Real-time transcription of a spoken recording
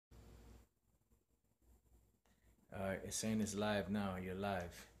Alright, it's saying it's live now. You're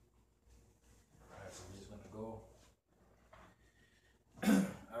live. Alright, so we're just gonna go.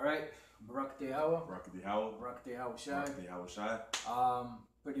 Alright, Barak Tehawa. Barak Tehawa. Barak Tehawa Shai. Barak Tehawa Shai.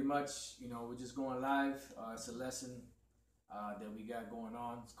 Pretty much, we're just going live. It's a lesson that we got going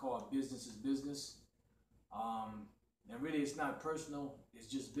on. It's called Business is Business. And really, it's not personal. It's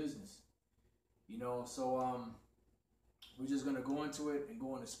just business. So we're just gonna go into it and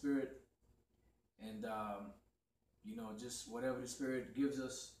go in the spirit, and just whatever the spirit gives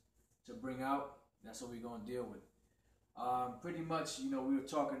us to bring out, that's what we're gonna deal with. Pretty much, we were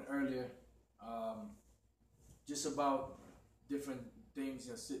talking earlier, just about different things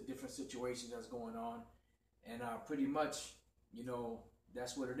and different situations that's going on, and pretty much,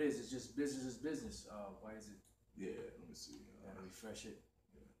 that's what it is. It's just business is business. Why is it? Yeah, let me see. Gotta refresh it.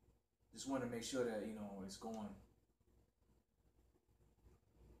 Yeah. Just want to make sure that it's going.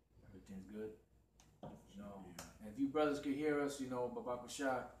 Everything's good. And if you brothers could hear us, Babak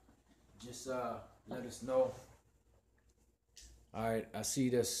Shah, just let us know. All right, I see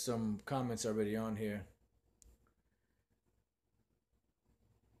there's some comments already on here.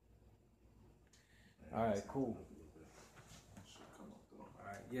 All right, cool. All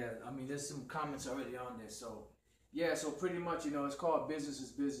right, yeah, there's some comments already on there. So, yeah, so pretty much, it's called Business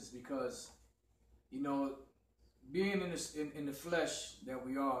is Business because, being in the flesh that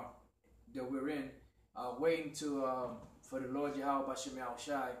we're in, waiting for the Lord Yahweh Bashem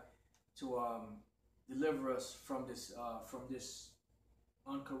Shai to deliver us from this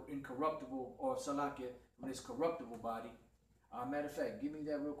incorruptible, or Salakia, from this corruptible body. Matter of fact, give me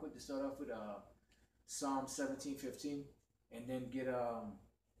that real quick to start off with Psalm 17:15, and then get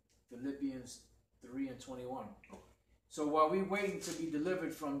Philippians 3:21. So while we're waiting to be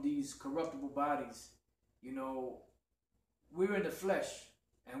delivered from these corruptible bodies, we're in the flesh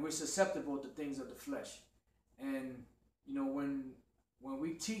and we're susceptible to things of the flesh. And when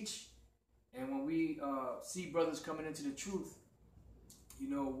we teach and when we see brothers coming into the truth,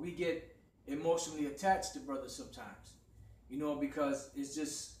 we get emotionally attached to brothers sometimes, because it's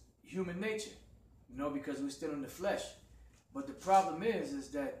just human nature, because we're still in the flesh. But the problem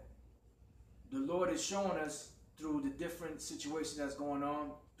is that the Lord is showing us through the different situations that's going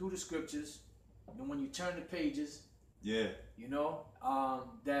on through the scriptures, and when you turn the pages, that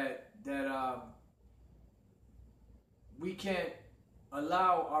we can't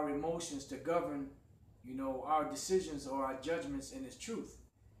allow our emotions to govern, our decisions or our judgments in His truth.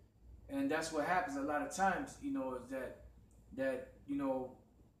 And that's what happens a lot of times, is that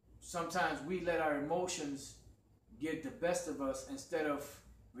sometimes we let our emotions get the best of us instead of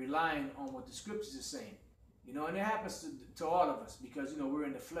relying on what the scriptures are saying. And it happens to all of us because, we're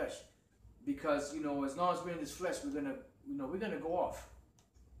in the flesh. Because, as long as we're in this flesh, we're gonna go off.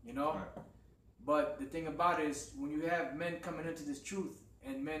 Right. But the thing about it is, when you have men coming into this truth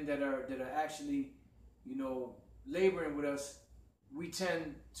and men that are actually, laboring with us, we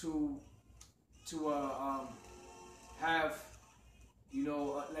tend to have,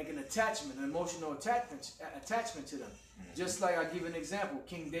 like an attachment, an emotional attachment to them. Mm-hmm. Just like, I'll give an example,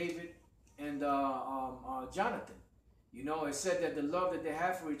 King David and Jonathan. It said that the love that they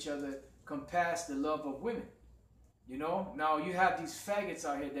have for each other compassed the love of women. Now you have these faggots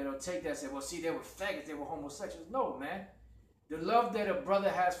out here that'll take that and say, well, see, they were faggots, they were homosexuals. No, man. The love that a brother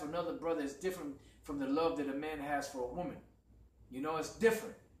has for another brother is different from the love that a man has for a woman. It's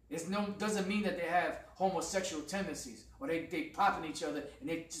different. Doesn't mean that they have homosexual tendencies or they popping each other and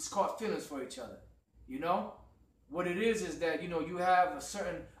they just caught feelings for each other. What it is that, you have a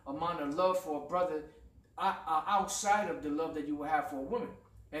certain amount of love for a brother outside of the love that you will have for a woman.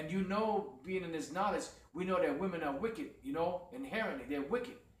 And being in this knowledge, we know that women are wicked, inherently, they're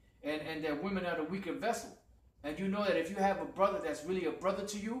wicked. And that women are the weaker vessel. And that if you have a brother that's really a brother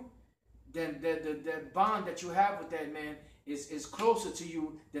to you, then the bond that you have with that man is closer to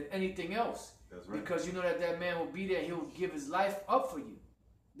you than anything else. That's right. Because that man will be there, he'll give his life up for you.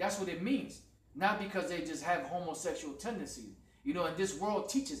 That's what it means. Not because they just have homosexual tendencies. And this world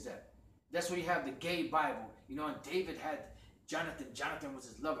teaches that. That's where you have the gay Bible. And David had Jonathan. Jonathan was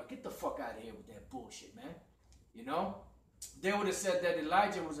his lover. Get the fuck out of here with that bullshit, man. They would have said that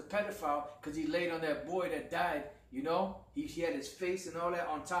Elijah was a pedophile because he laid on that boy that died. He had his face and all that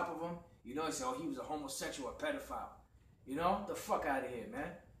on top of him. He said, oh, he was a homosexual, a pedophile. The fuck out of here,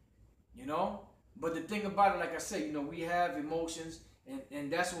 man. But the thing about it, like I said, we have emotions, and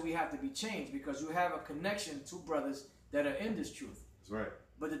that's what we have to be changed, because you have a connection to brothers that are in this truth. That's right.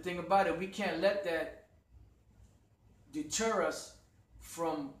 But the thing about it, we can't let that deter us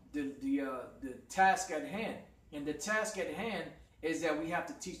from the task at hand. And the task at hand is that we have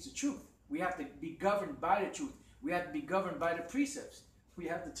to teach the truth. We have to be governed by the truth. We have to be governed by the precepts. We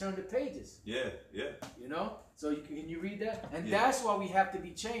have to turn the pages. Yeah, yeah. You know? So can you read that? And Yeah. that's why we have to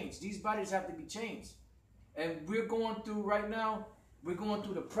be changed. These bodies have to be changed. And we're going through right now, we're going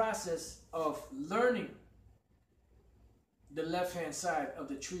through the process of learning the left-hand side of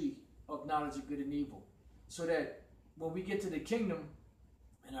the tree of knowledge of good and evil. So that when we get to the kingdom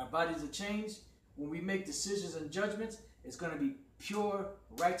and our bodies are changed, when we make decisions and judgments, it's going to be pure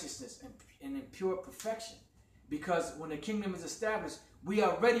righteousness and in pure perfection. Because when the kingdom is established, we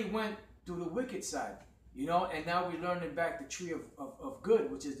already went through the wicked side, you know, and now we're learning back the tree of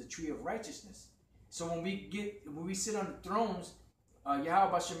good, which is the tree of righteousness. So when we sit on the thrones,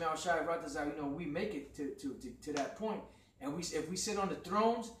 Yahweh Bashem Shai Ratazah, you know, we make it to that point. And if we sit on the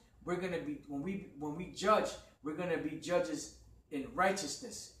thrones, we're gonna be when we judge, we're gonna be judges in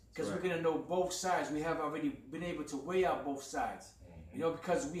righteousness. Because we're gonna know both sides. We have already been able to weigh out both sides. You know,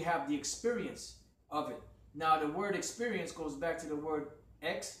 because we have the experience of it. Now the word experience goes back to the word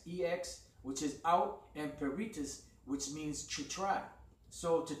ex, which is out, and peritus, which means to try.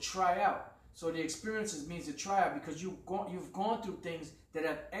 So to try out. So the experiences means to try out because you've gone through things that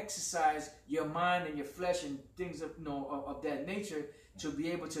have exercised your mind and your flesh and things of that nature to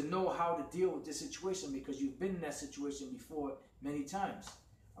be able to know how to deal with this situation because you've been in that situation before many times.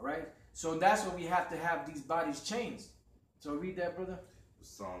 All right. So that's why we have to have these bodies changed. So read that, brother.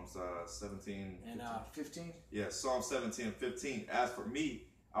 Psalms 17 and 15. Yeah, Psalm 17 and 15. As for me,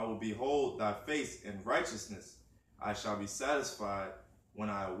 I will behold thy face in righteousness. I shall be satisfied when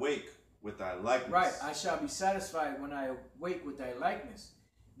I awake with thy likeness. Right, I shall be satisfied when I awake with thy likeness.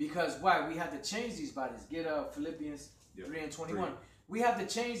 Because why? We have to change these bodies. Get Philippians 3 and 21. 3. We have to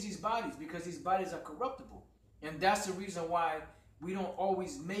change these bodies because these bodies are corruptible. And that's the reason why we don't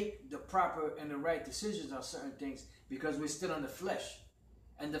always make the proper and the right decisions on certain things because we're still in the flesh.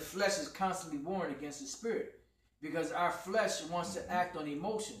 And the flesh is constantly warring against the spirit. Because our flesh wants to act on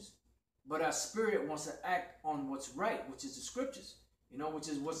emotions. But our spirit wants to act on what's right, which is the scriptures. You know, which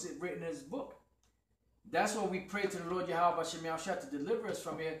is what's written in his book. That's why we pray to the Lord Yahweh Bashem Yahushua to deliver us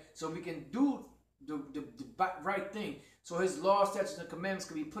from here so we can do the right thing. So his laws, statutes, and commandments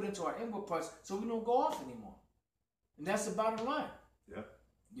can be put into our inward parts so we don't go off anymore. And that's the bottom line. Yeah.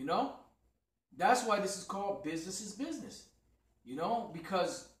 You know? That's why this is called business is business. You know?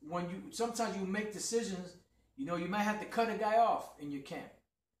 Because sometimes you make decisions, you know, you might have to cut a guy off in your camp.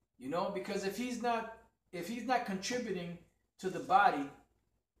 You know? Because if he's not contributing to the body,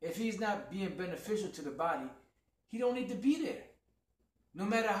 if he's not being beneficial to the body, he don't need to be there. No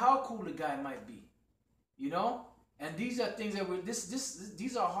matter how cool the guy might be. You know? And these are things that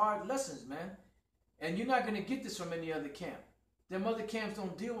these are hard lessons, man. And you're not going to get this from any other camp. Them other camps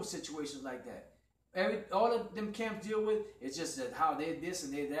don't deal with situations like that. All of them camps deal with is just that how they're this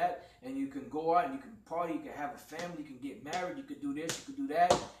and they're that, and you can go out and you can party, you can have a family, you can get married, you can do this, you can do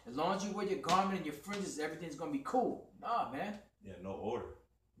that. As long as you wear your garment and your fringes, everything's gonna be cool. Nah, man. Yeah, no order.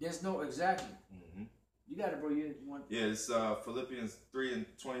 There's no exactly. Mm-hmm. You got it, bro. You want? Yeah, it's Philippians 3 and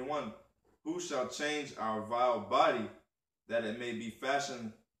 21. Who shall change our vile body, that it may be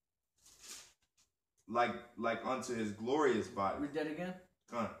fashioned like unto his glorious body? Read that again.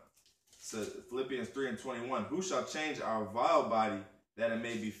 Come on. So Philippians 3 and 21. Who shall change our vile body, that it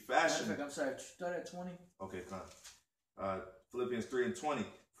may be fashioned? I'm sorry. Start at 20. Okay, come on. Philippians 3 and 20.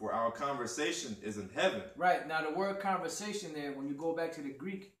 For our conversation is in heaven. Right. Now the word conversation there, when you go back to the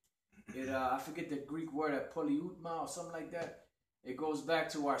Greek, I forget the Greek word, polyutma or something like that. It goes back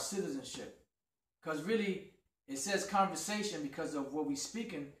to our citizenship. Because really, it says conversation because of what we're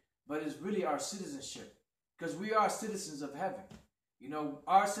speaking, but it's really our citizenship. Because we are citizens of heaven. You know,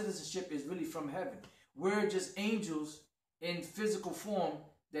 our citizenship is really from heaven. We're just angels in physical form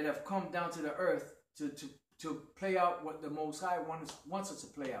that have come down to the earth to play out what the Most High wants us to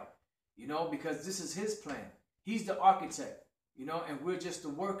play out. You know, because this is his plan. He's the architect, you know, and we're just the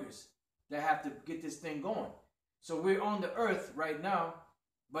workers that have to get this thing going. So we're on the earth right now,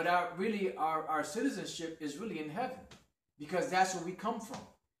 but our citizenship is really in heaven because that's where we come from.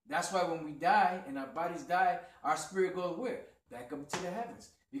 That's why when we die and our bodies die, our spirit goes where? Back up to the heavens.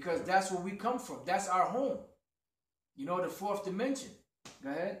 Because that's where we come from. That's our home. You know, the fourth dimension. Go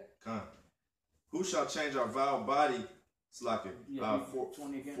ahead. Come on. Who shall change our vile body? Slacker. Yeah,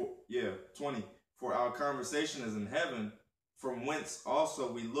 20 again. 20. For our conversation is in heaven, from whence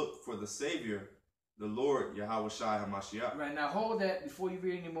also we look for the Savior, the Lord Yahweh Shai HaMashiach. Right, now hold that before you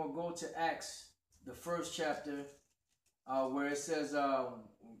read anymore. Go to Acts, the 1st chapter, where it says,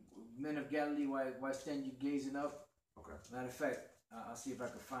 men of Galilee, why stand you gazing up? Okay. Matter of fact, I'll see if I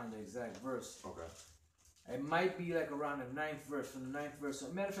can find the exact verse. Okay. It might be like around the 9th verse, from the 9th verse.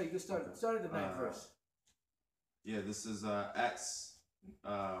 Matter of fact, you can start at the 9th verse. Yeah, this is Acts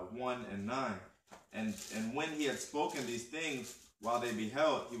 1 and 9. And when he had spoken these things, while they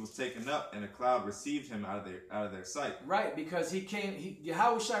beheld, he was taken up, and a cloud received him out of their sight. Right, because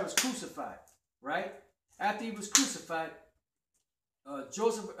Yahushua was crucified. Right, after he was crucified,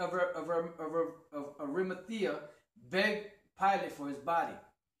 Joseph of Arimathea begged Pilate for his body.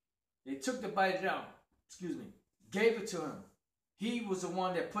 They took the body down. Gave it to him. He was the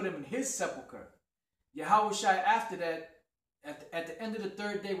one that put him in his sepulcher. Yahushua, after that, at the end of the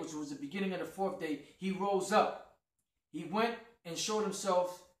third day, which was the beginning of the fourth day, he rose up. He went and showed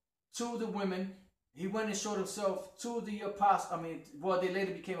himself to the women. He went and showed himself to the apostles. They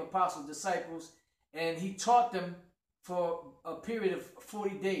later became apostles, disciples, and he taught them for a period of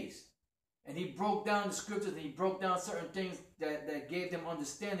 40 days. And he broke down the scriptures, and he broke down certain things that gave them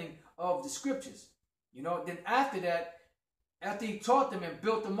understanding of the scriptures. Then after that, after he taught them and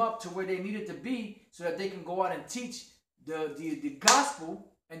built them up to where they needed to be so that they can go out and teach the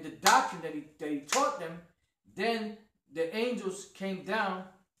gospel and the doctrine that he taught them, then the angels came down,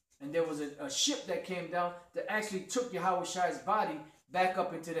 and there was a ship that came down that actually took Yahushua's body back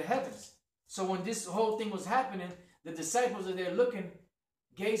up into the heavens. So when this whole thing was happening, the disciples are there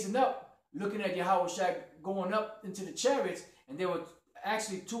gazing up, looking at Yahushua going up into the chariots, and there were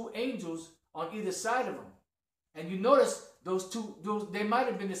actually two angels on either side of him. And you notice they might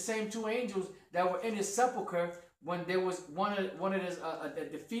have been the same two angels that were in his sepulcher when there was one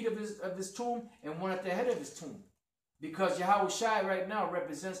at the feet of his tomb and one at the head of his tomb. Because Yahushua right now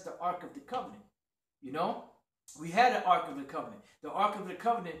represents the Ark of the Covenant. We had an Ark of the Covenant. The Ark of the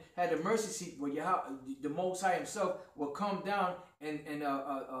Covenant had a mercy seat where the Most High himself will come down and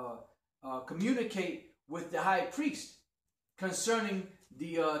communicate with the high priest concerning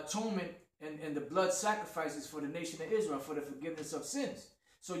the atonement and the blood sacrifices for the nation of Israel for the forgiveness of sins.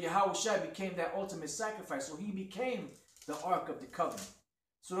 So Yahushua became that ultimate sacrifice. So he became the Ark of the Covenant.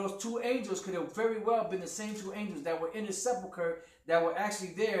 So those two angels could have very well been the same two angels that were in the sepulcher that were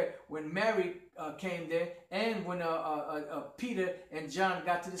actually there when Mary came there and when Peter and John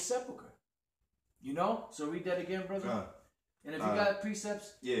got to the sepulcher. So read that again, brother. And if you got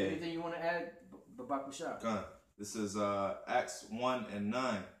precepts, anything you want to add, Babakushah. This is Acts 1 and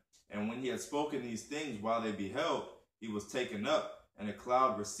 9. And when he had spoken these things while they beheld, he was taken up, and a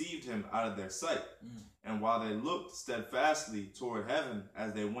cloud received him out of their sight. And while they looked steadfastly toward heaven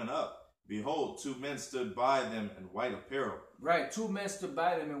as they went up, behold, two men stood by them in white apparel. Right, two men stood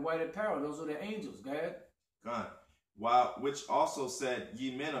by them in white apparel. Those are the angels. Go ahead. Which also said,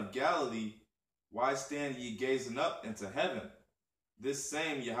 Ye men of Galilee, why stand ye gazing up into heaven? This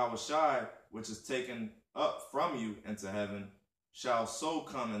same Yahushua, which is taken up from you into heaven, shall so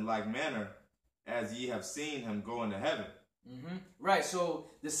come in like manner as ye have seen him go into heaven. Right, so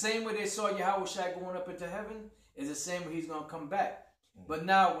the same way they saw Yahushua going up into heaven is the same way he's going to come back. But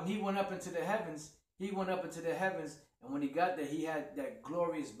now when he went up into the heavens, and when he got there, he had that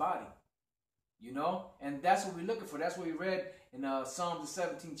glorious body. And that's what we're looking for. That's what we read in Psalms the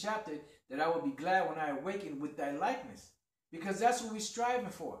 17th chapter, that I will be glad when I awaken with thy likeness. Because that's what we're striving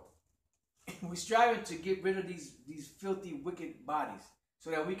for. We're striving to get rid of these filthy, wicked bodies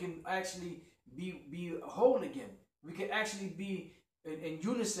so that we can actually be whole again. We can actually be in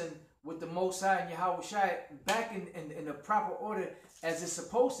unison with the Most High and Yahushua back in the proper order as it's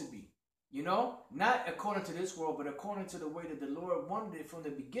supposed to be. Not according to this world, but according to the way that the Lord wanted it from the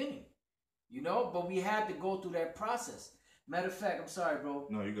beginning. But we had to go through that process. Matter of fact, I'm sorry, bro.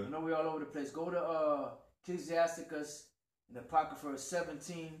 No, you're good. I know we're all over the place. Go to Ecclesiasticus in the Apocrypha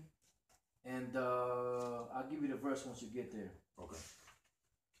 17, and I'll give you the verse once you get there. Okay.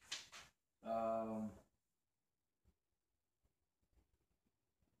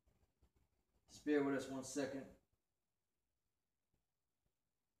 Just bear with us 1 second.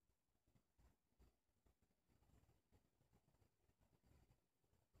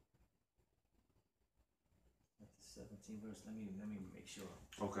 That's the 17th verse. Let me make sure.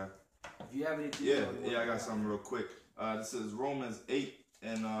 Okay. If you have anything, yeah, I got something real quick. This is Romans 8,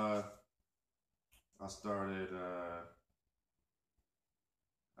 and I started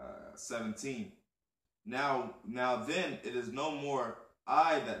 17. Now then, it is no more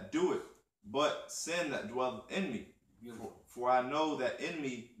I that do it, but sin that dwelleth in me. For I know that in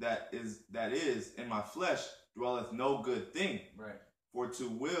me that is in my flesh dwelleth no good thing. Right. For to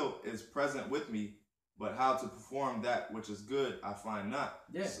will is present with me, but how to perform that which is good I find not.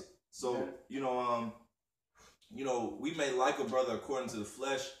 Yeah. So we may like a brother according to the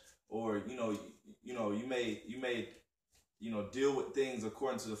flesh, or you may deal with things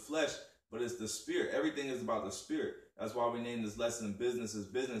according to the flesh, but it's the spirit. Everything is about the spirit. That's why we named this lesson "Business is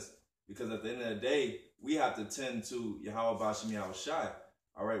Business," Because at the end of the day, we have to tend to Yahweh Bashim Yahweh Shai.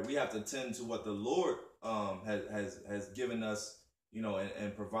 All right, we have to tend to what the Lord has given us, you know,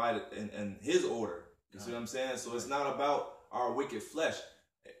 and provided in His order. You see what I'm saying? So it's not about our wicked flesh.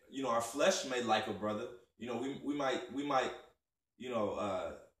 You know, our flesh may like a brother. You know, we might you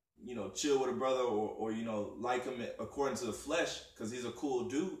know, chill with a brother or you know, like him according to the flesh because he's a cool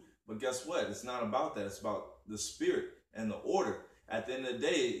dude. But guess what? It's not about that. It's about the spirit and the order. At the end of the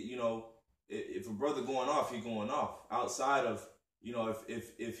day, you know, if a brother going off, he's going off. Outside of, you know,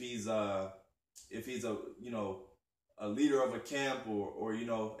 if he's a you know, a leader of a camp or you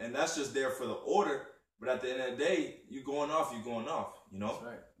know, and that's just there for the order. But at the end of the day, you're going off, you know? That's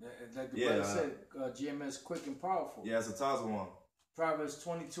right. Like the brother said, GMS quick and powerful. Yeah, it's a Tazawam. Proverbs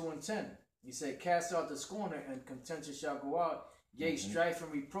 22:10. He said, cast out the scorner and contention shall go out. Yea, strife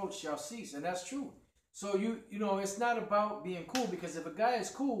and reproach shall cease. And that's true. So, you know, it's not about being cool, because if a guy is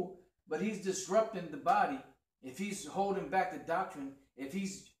cool, but he's disrupting the body, if he's holding back the doctrine, if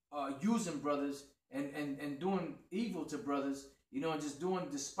he's using brothers and doing evil to brothers, you know, and just doing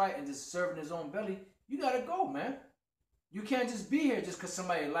despite and just serving his own belly, you got to go, man. You can't just be here just because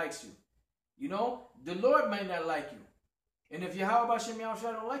somebody likes you. You know, the Lord may not like you. And if Yahweh B'Shem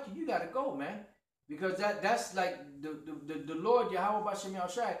Yahushua don't like you, you got to go, man. Because that's like the Lord, Yahweh B'Shem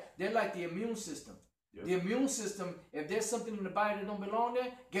Yahushua, they're like the immune system. Yep. The immune system, if there's something in the body that don't belong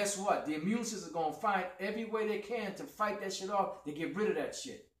there, guess what? The immune system is going to find every way they can to fight that shit off, to get rid of that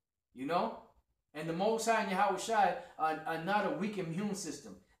shit. You know? And the Most High and Yahweh Shai are not a weak immune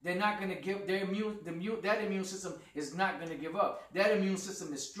system. They're not going to give that immune system is not going to give up. That immune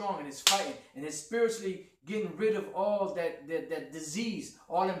system is strong and it's fighting and it's spiritually getting rid of all that disease,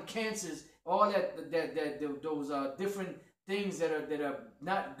 all them cancers, all those different things that are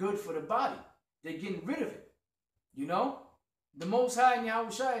not good for the body. They're getting rid of it. You know, the Most High and Yahweh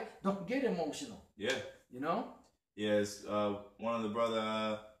Shai don't get emotional. Yeah. You know. Yes. One of the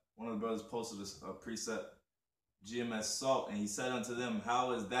brothers posted a precept. GMS sought, and he said unto them,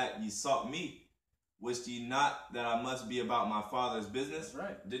 how is that ye sought me? Wist ye not that I must be about my Father's business? That's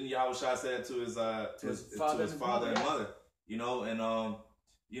right. Didn't Yahweh Shai say it to his father and mother? You know, and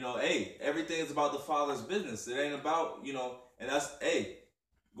you know, hey, everything is about the Father's business. It ain't about, you know, and that's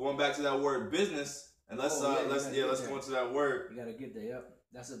going back to that word business, and let's go into that word. You gotta get there. Yep.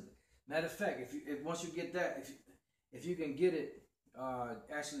 That's a matter of fact. If once you get that, if you can get it,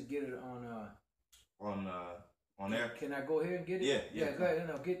 actually get it on air. Can I go ahead and get it? Yeah. Go ahead.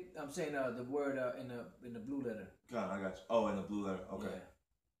 No, I'm saying the word in the blue letter. God, I got you. Oh, in the blue letter. Okay.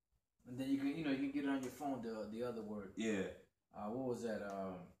 Yeah. And then you can get it on your phone. The other word. Yeah. What was that?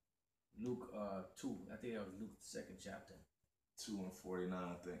 Luke 2. I think that was Luke 2nd chapter. 2:49,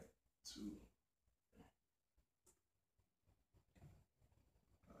 I think. 2.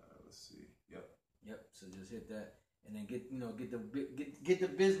 Let's see. Yep. So just hit that. And then get the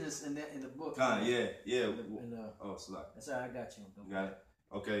business in the book. Yeah. Slack. That's how I got you. You got it.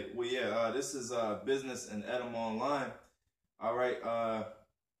 Okay. Well, yeah. This is business and Edom online. All right. All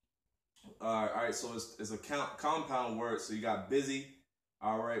right. So it's a compound word. So you got busy.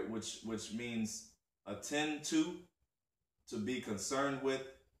 All right, which means attend to be concerned with,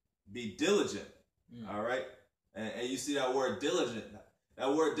 be diligent. All right, and you see that word diligent.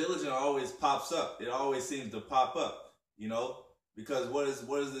 That word diligent always pops up. It always seems to pop up, you know, because what is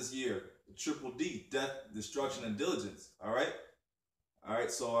this year? Triple D, death, destruction, and diligence. All right.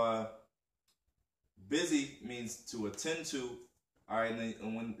 So busy means to attend to. All right,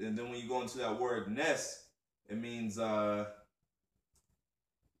 and then when you go into that word nest, it means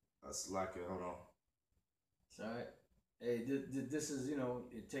that's like it. Hold on. It's all right. Hey, this is, you know,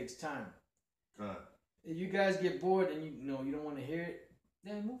 it takes time. If you guys get bored and you don't want to hear it,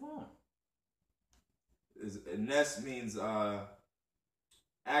 then move on. Nest means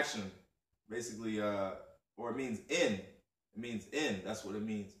action, basically, or it means in. It means in. That's what it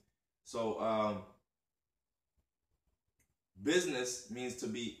means. So business means to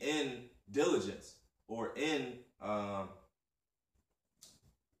be in diligence or in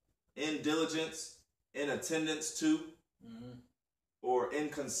diligence, in attendance to, or in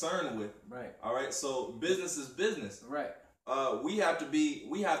concern with. Right. All right. So business is business. Right. We have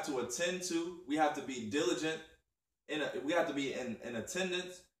to attend to, we have to be diligent, we have to be in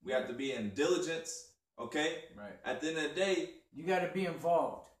attendance, we have to be in diligence, okay? Right. At the end of the day, you got to be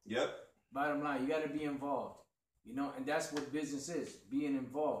involved. Yep. Bottom line, you got to be involved, you know, and that's what business is, being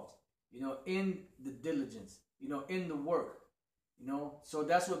involved, you know, in the diligence, you know, in the work, you know, so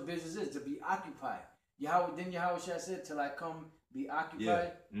that's what business is, to be occupied. Yahweh Shai said, till I come, be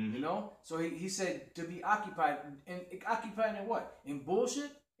occupied, you know? So he said to be occupied. And occupied in what? In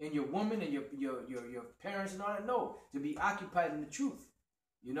bullshit? and your woman and your parents and all that. No, to be occupied in the truth.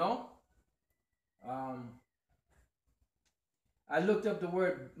 You know. I looked up the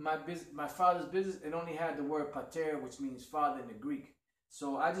word my father's business. It only had the word pater, which means father in the Greek.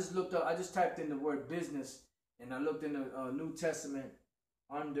 So I just looked up. I just typed in the word business, and I looked in the New Testament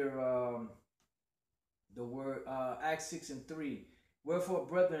under the word Acts 6:3. Wherefore,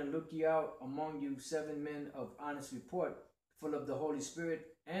 brethren, look ye out among you 7 men of honest report, full of the Holy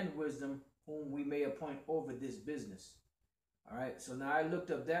Spirit and wisdom, whom we may appoint over this business. All right. So now I looked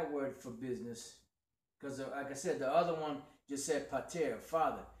up that word for business, because like I said, the other one just said pater,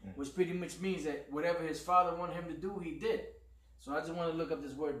 father, which pretty much means that whatever his father wanted him to do, he did. So I just want to look up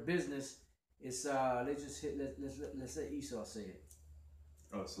this word business. It's let's let Esau say it.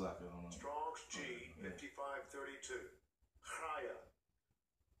 Oh, it's like I don't know. Strong's G 5532. Chaya.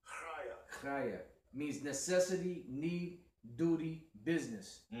 Chaya means necessity, need, duty,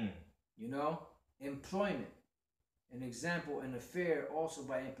 business. You know, employment. An example, an affair, also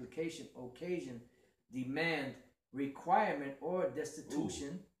by implication, occasion, demand, requirement, or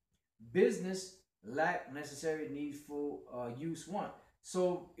destitution. Business, lack, necessary, needful, use, want.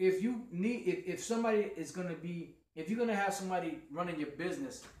 So if you need, if somebody is going to be, if you're going to have somebody running your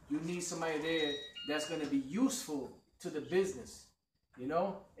business, you need somebody there that's going to be useful to the business. You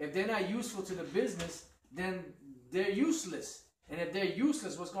know, if they're not useful to the business, then they're useless. And if they're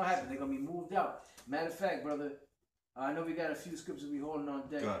useless, what's going to happen? They're going to be moved out. Matter of fact, brother, I know we got a few scriptures we holding on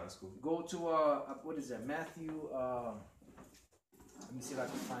deck. God, that's cool. Go to what is that? Matthew. Let me see if I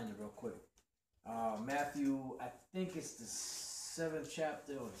can find it real quick. Matthew, I think it's the 7th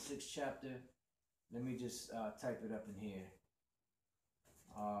chapter or the 6th chapter. Let me just type it up in here.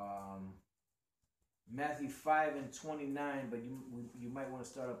 Matthew 5:29, but you might want to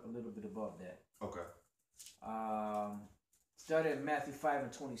start up a little bit above that. Okay. Start at Matthew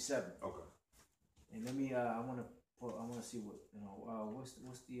 5:27. Okay. And let me. I want to see what you know.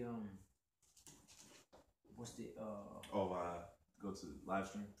 What's the go to live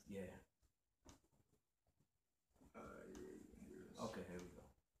stream. Yeah. Okay, here we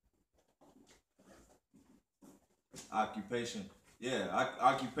go. Occupation. Yeah,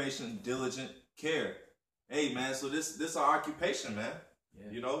 occupation, diligent care. Hey man, so this our occupation, man.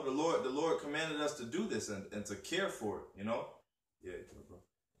 Yeah. You know, the Lord commanded us to do this and to care for it, you know? Yeah, bro.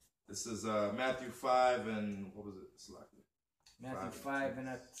 This is Matthew 5 and what was it? It's like Matthew 5 and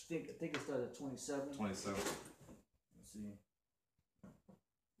I think it started at 27. 27. Let's see.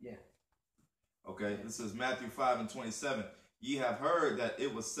 Yeah. Okay, this is Matthew 5:27. Ye have heard that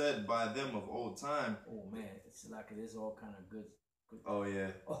it was said by them of old time. Oh man, it's like it is all kind of good. Oh yeah.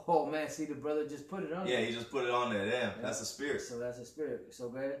 Oh man, see the brother just put it on. Yeah, there. he just put it on there. Damn, that's a spirit. So that's a spirit. So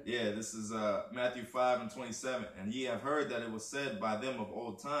go ahead. Yeah, this is Matthew 5:27. And ye have heard that it was said by them of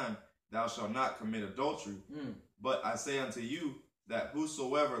old time, thou shalt not commit adultery. But I say unto you that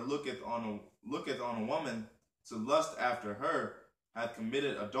whosoever looketh on a woman to lust after her hath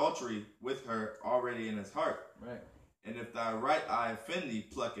committed adultery with her already in his heart. Right. And if thy right eye offend thee,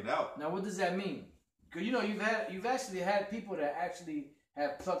 pluck it out. Now what does that mean? Because you know you've actually had people that actually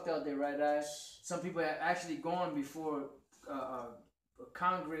have plucked out their right eye. Some people have actually gone before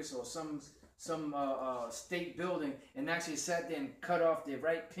Congress or some state building and actually sat there and cut off their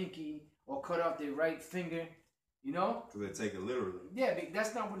right pinky or cut off their right finger. You know? Because they take it literally. Yeah, but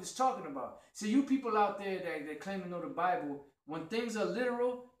that's not what it's talking about. So you people out there that claim to know the Bible, when things are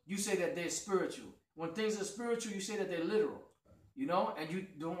literal, you say that they're spiritual. When things are spiritual, you say that they're literal. You know, and you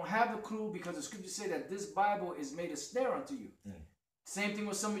don't have a clue because the scriptures say that this Bible is made a snare unto you. Same thing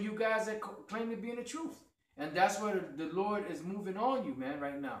with some of you guys that claim to be in the truth. And that's where the Lord is moving on you, man,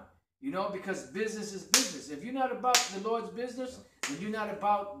 right now. You know, because business is business. If you're not about the Lord's business, then you're not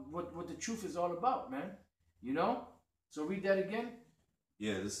about what the truth is all about, man. You know? So read that again.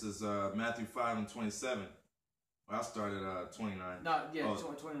 Yeah, this is Matthew 5:27. Well, I started 29. No, yeah,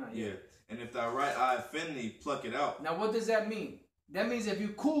 29. Yeah. And if thy right eye offend thee, pluck it out. Now, what does that mean? That means if you're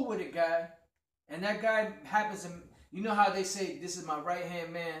cool with a guy, and that guy happens to, you know how they say, this is my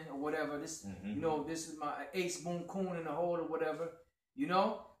right-hand man, or whatever, this, you know, this is my ace boom coon in the hole, or whatever, you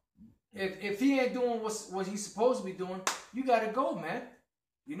know? If he ain't doing what he's supposed to be doing, you gotta go, man.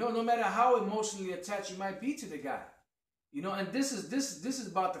 You know, no matter how emotionally attached you might be to the guy. You know, and this is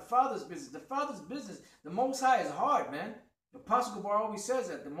about the Father's business. The Father's business, the Most High is hard, man. The Apostle Gabar always says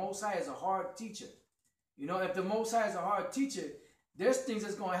that the Most High is a hard teacher. You know, if the Most High is a hard teacher, there's things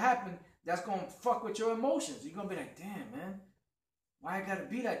that's going to happen that's going to fuck with your emotions. You're going to be like, damn, man, why I got to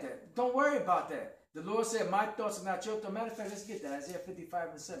be like that? Don't worry about that. The Lord said, "My thoughts are not your thoughts." Matter of fact, let's get that Isaiah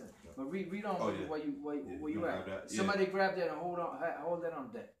 55:7. But read on where you at. Somebody grab that and hold that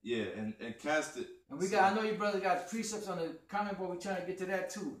on deck. Yeah, and cast it. And we got. I know your brother got precepts on the comment board. We trying to get to that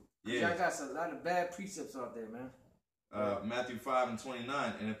too. Yeah, I got a lot of bad precepts out there, man. Matthew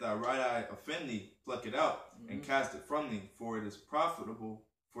 5:29. And if thy right eye offend thee, pluck it out and cast it from thee, for it is profitable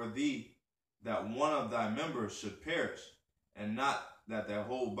for thee that one of thy members should perish, and not that their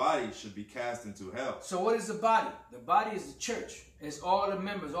whole body should be cast into hell. So what is the body? The body is the church. It's all the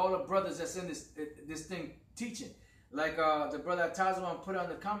members, all the brothers that's in this thing teaching. Like the brother Tazawan put on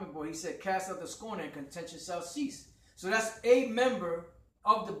the comment board, he said, "Cast out the scorner and contention shall cease." So that's a member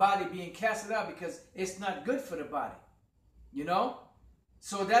of the body being casted out because it's not good for the body. You know?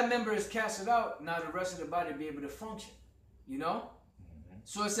 So that member is casted out, now the rest of the body be able to function. You know?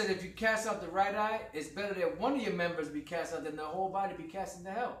 So it said if you cast out the right eye, it's better that one of your members be cast out than the whole body be cast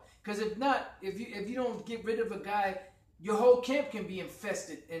into hell. Because if not, if you don't get rid of a guy, your whole camp can be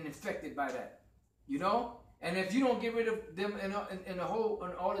infested and infected by that. You know? And if you don't get rid of them in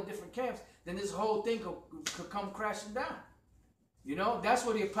all the different camps, then this whole thing could come crashing down. You know? That's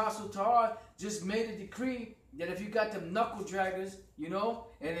what the Apostle Tahar just made a decree that if you got them knuckle draggers, you know,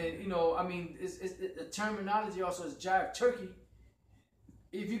 and then, you know, I mean, the terminology also is jive turkey.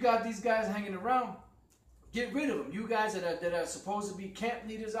 If you got these guys hanging around, get rid of them. You guys that are supposed to be camp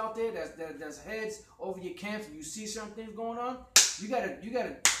leaders out there, that's heads over your camps, and you see certain things going on, you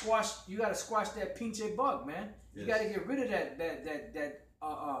gotta squash that pinche bug, man. You gotta get rid of that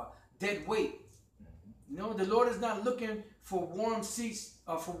dead weight. You know, the Lord is not looking for warm seats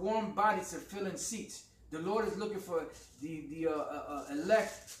or for warm bodies to fill in seats. The Lord is looking for the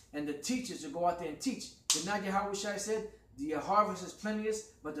elect and the teachers to go out there and teach. Did not Yahushua said, the harvest is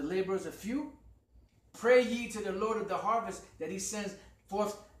plenteous, but the laborers are few? Pray ye to the Lord of the harvest that he sends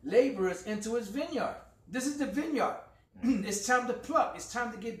forth laborers into his vineyard. This is the vineyard. It's time to pluck. It's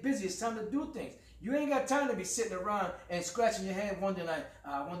time to get busy. It's time to do things. You ain't got time to be sitting around and scratching your head wondering, like,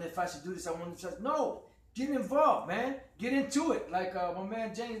 I wonder if I should do this. I wonder if I should. No. Get involved, man. Get into it. Like my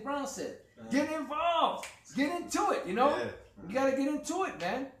man James Brown said. Get involved. Get into it, you know? Yeah. You got to get into it,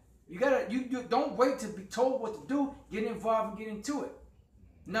 man. You don't wait to be told what to do. Get involved and get into it.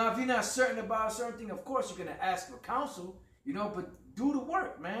 Now, if you're not certain about a certain thing, of course you're gonna ask for counsel, you know. But do the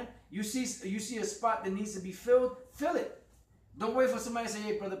work, man. You see a spot that needs to be filled, fill it. Don't wait for somebody to say,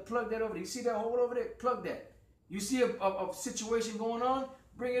 "Hey, brother, plug that over there. You see that hole over there? Plug that." You see a situation going on,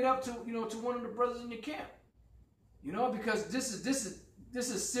 bring it up to one of the brothers in your camp. You know, because this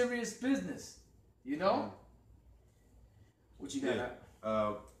is serious business. You know. What you got?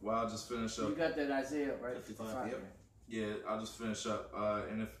 Yeah. Well, I'll just finish up. You got that Isaiah, right? 55. Yeah, I'll just finish up.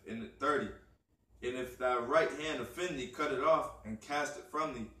 And if in 30, and if thy right hand offend thee, cut it off and cast it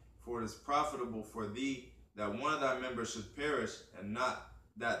from thee. For it is profitable for thee that one of thy members should perish, and not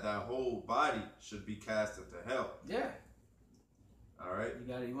that thy whole body should be cast into hell. Yeah. All right.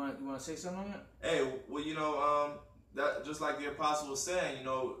 You want to say something on that? Hey, well, that just like the apostle was saying,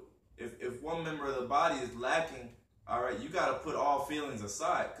 if one member of the body is lacking, all right, you got to put all feelings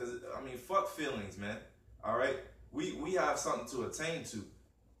aside, because I mean, fuck feelings, man. All right, we have something to attain to.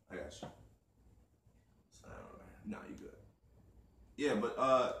 I got you. No, you good. Yeah, but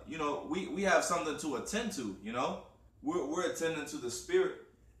we have something to attend to. We're attending to the spirit,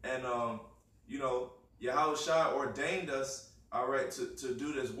 and Yahushua ordained us, all right, to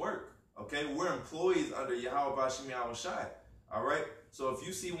do this work. Okay, we're employees under Yahweh Bashim Yahushua. All right, so if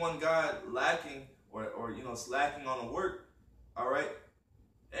you see one guy lacking or slacking on the work, all right,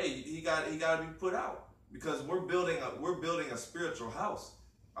 hey, he got to be put out, because we're building a spiritual house.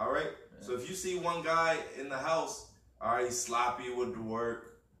 All right, yeah. So if you see one guy in the house, all right, he's sloppy with the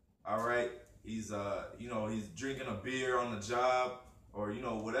work, all right, he's he's drinking a beer on the job, or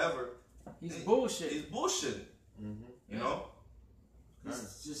whatever. He's bullshit. He's bullshitting. Mm-hmm. You know.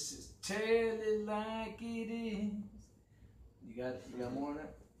 It's just tell it like it is. You got more on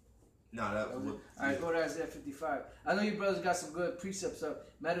that? No, that was. All right, go to Isaiah 55. I know you brothers got some good precepts up.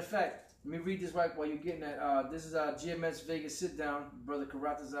 Matter of fact, let me read this right while you're getting that. This is GMS Vegas sit down, brother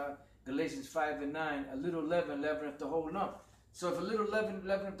Karatazar, Galatians 5 and 9. A little leaven leaveneth the whole lump. So if a little leaven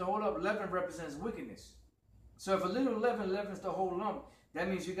leaveneth the whole lump, leaven represents wickedness. So if a little leaven leavens the whole lump, that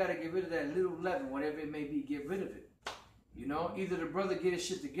means you got to get rid of that little leaven, whatever it may be. Get rid of it. Either the brother get his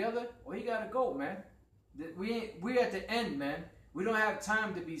shit together, or he got to go, man. We at the end, man. We don't have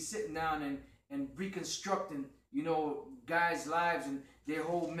time to be sitting down and reconstructing, guys' lives and their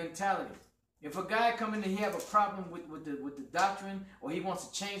whole mentality. If a guy come in and he have a problem with the doctrine, or he wants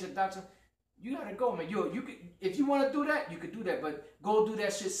to change the doctrine, You gotta go, man. You could, if you want to do that, you could do that, but go do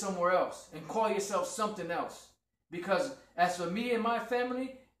that shit somewhere else and call yourself something else. Because as for me and my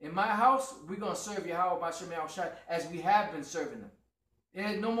family, in my house, we're gonna serve Yahweh B'Shem Yahushai as we have been serving them.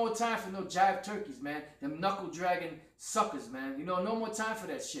 There's no more time for no jive turkeys, man. Them knuckle dragging suckers, man. You know, no more time for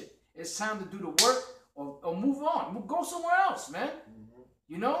that shit. It's time to do the work or move on. Go somewhere else, man. Mm-hmm.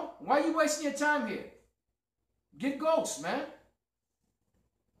 You know? Why are you wasting your time here? Get ghosts, man.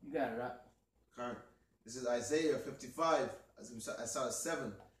 You got it, right? Okay. This is Isaiah 55, I saw 7.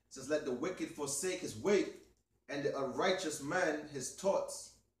 It says, let the wicked forsake his way, and the unrighteous man his thoughts,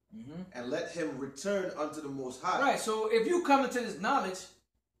 and let him return unto the Most High. Right, so if you come into this knowledge,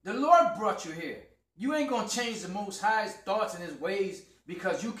 the Lord brought you here. You ain't going to change the Most High's thoughts and his ways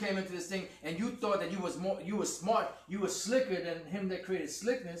because you came into this thing and you thought that you were smart, you were slicker than him that created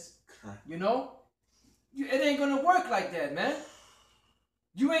slickness. You know? It ain't going to work like that, man.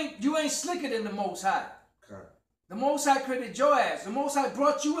 You ain't slicker than the Most High. Okay. The Most High created your ass. The Most High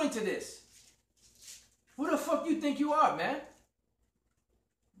brought you into this. Who the fuck you think you are, man?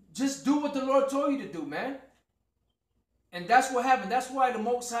 Just do what the Lord told you to do, man. And that's what happened. That's why the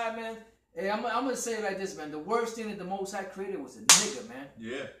Most High, man. Hey, I'm going to say it like this, man. The worst thing that the Most High created was a nigga, man.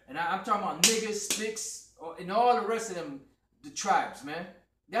 Yeah. And I'm talking about niggas, sticks, and all the rest of them, the tribes, man.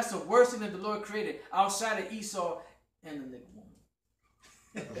 That's the worst thing that the Lord created outside of Esau and the nigga woman.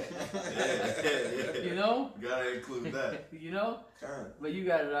 Yeah. You know? Gotta include that. You know? Karen. But you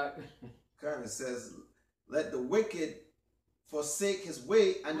got it out. Karen, it says, let the wicked forsake his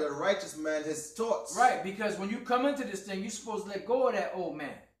way, and the righteous man his thoughts. Right, because when you come into this thing, you're supposed to let go of that old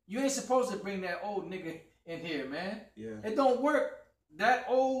man. You ain't supposed to bring that old nigga in here, man. Yeah. It don't work. That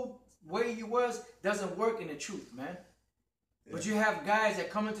old way you was doesn't work in the truth, man. Yeah. But you have guys that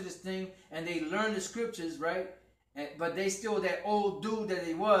come into this thing and they learn the scriptures, right? But they still that old dude that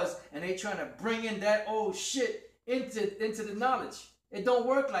he was, and they trying to bring in that old shit into the knowledge. It don't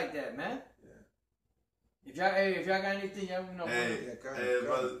work like that, man. If y'all got anything, y'all know. Hey,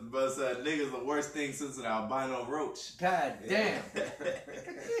 brother said niggas the worst thing since an albino roach. God damn.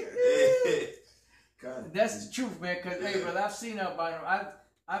 That's the truth, man. Cause hey, brother, I've seen albino.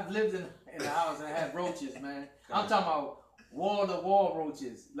 I've lived in a house and I had roaches, man. I'm talking about wall-to-wall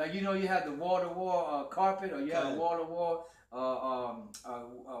roaches. Like, you know, you had the wall-to-wall carpet, or you had a wall-to-wall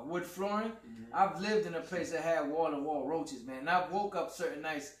wood flooring. I've lived in a place that had wall-to-wall roaches, man. And I woke up certain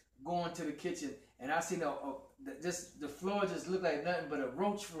nights going to the kitchen. And I seen the floor just looked like nothing but a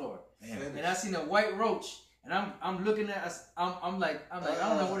roach floor. Damn. And I seen a white roach, and I'm looking at I'm like I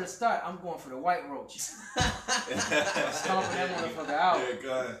don't know where to start. I'm going for the white roach. I'm stomping that motherfucker out.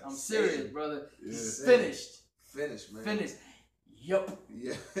 Yeah, I'm serious, brother. Yeah. Finished, man. Finished. Yup.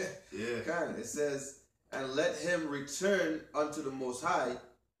 Yeah. Yeah. Kind. It says, and let him return unto the Most High,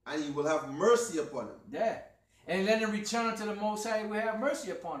 and he will have mercy upon him. Yeah. And let him return to the Most High, we have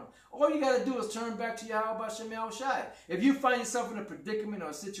mercy upon him. All you got to do is turn back to Yahweh B'Shem Yahushai. If you find yourself in a predicament or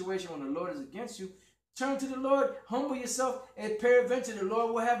a situation when the Lord is against you, turn to the Lord, humble yourself, and peradventure the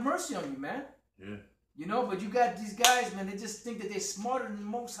Lord will have mercy on you, man. Yeah. You know, but you got these guys, man, they just think that they're smarter than the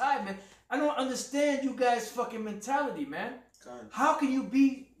Most High, man. I don't understand you guys' fucking mentality, man. How can you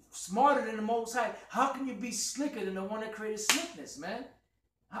be smarter than the Most High? How can you be slicker than the one that created slickness, man?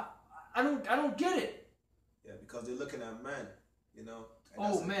 I don't get it. Yeah, because they're looking at man, you know.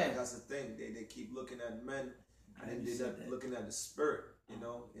 And that's the thing. They keep looking at men, and they're not looking at the spirit. You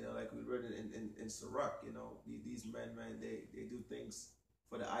know, like we read it in Sirach. You know, these men, man, they do things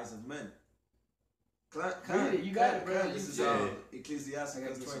for the eyes of men. Really? You got it, bro. This is Ecclesiastes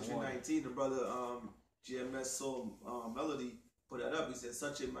 23:19. The brother GMS Soul Melody put that up. He said,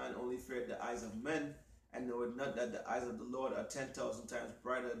 "Such a man only feared the eyes of men, and knoweth not that the eyes of the Lord are 10,000 times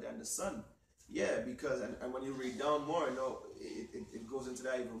brighter than the sun." Yeah, because and when you read down more, you know, it goes into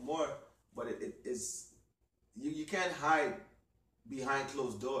that even more. But it is you can't hide behind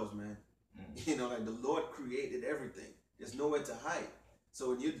closed doors, man. You know, like the Lord created everything. There's nowhere to hide. So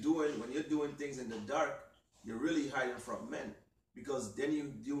when you're doing things in the dark, you're really hiding from men, because then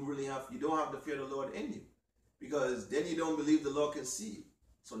you don't have the fear of the Lord in you, because then you don't believe the Lord can see you.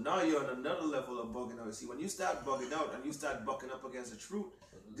 So now you're on another level of bugging out. See, when you start bugging out and you start bucking up against the truth,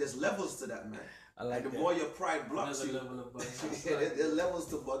 there's levels to that, man. I like and the more your pride blocks you, there's levels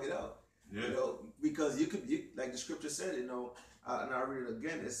to bug it out. Yeah. You know, because you like the scripture said, you know, and I'll read it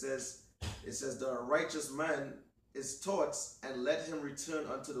again. It says the righteous man his thoughts, and let him return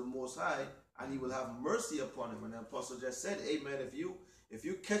unto the Most High, and he will have mercy upon him. And the apostle just said, amen. If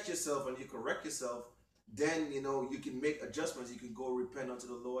you catch yourself and you correct yourself, then you know you can make adjustments. You can go repent unto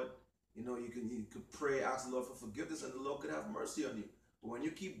the Lord. You could pray, ask the Lord for forgiveness, and the Lord could have mercy on you. But when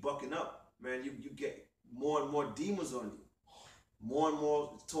you keep bucking up, man, you get more and more demons on you. More and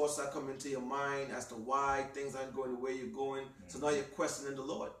more thoughts are coming to your mind as to why things aren't going the way you're going. So now you're questioning the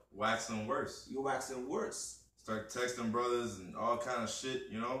Lord. Waxing worse. You're waxing worse. Start texting brothers and all kind of shit,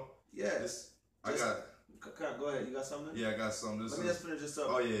 you know? Yeah. Go ahead. You got something? Yeah, I got something. Let me just finish this up.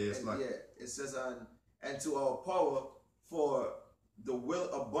 Oh, yeah, it's like... Yeah, it says, and to our power for the will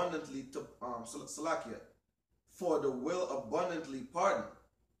abundantly to, Salakia, for the will abundantly pardon.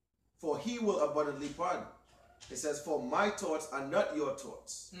 For he will abundantly pardon. It says, for my thoughts are not your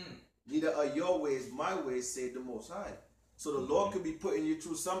thoughts. Neither are your ways my ways, said the Most High. So the Lord could be putting you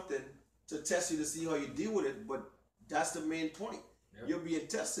through something to test you to see how you deal with it, but that's the main point. Yep. You're being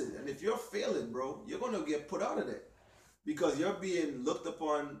tested. And if you're failing, bro, you're going to get put out of there because you're being looked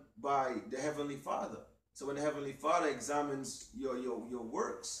upon by the Heavenly Father. So when the Heavenly Father examines your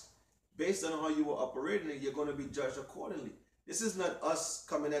works, based on how you were operating, you're going to be judged accordingly. This is not us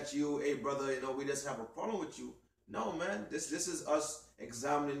coming at you, hey brother, you know, we just have a problem with you. No, man, this is us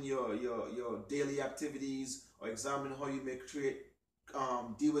examining your daily activities or examining how you may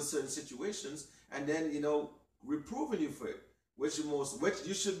deal with certain situations, and then, you know, reproving you for it, which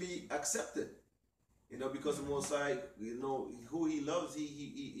you should be accepted, you know, because the Most High, you know, who He loves,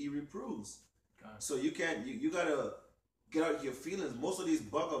 He reproves. God. So you gotta get out your feelings. Most of these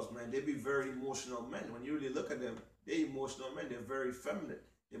bug-ups, man, they be very emotional men. When you really look at them, they're emotional men. They're very feminine.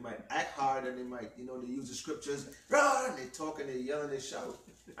 They might act hard, and they might, you know, they use the scriptures, and they talk and they yell and they shout,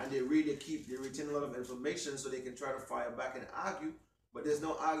 and they retain a lot of information so they can try to fire back and argue. But there's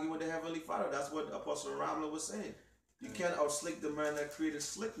no arguing with the Heavenly Father. That's what Apostle Ramla was saying. You can't outslick the man that created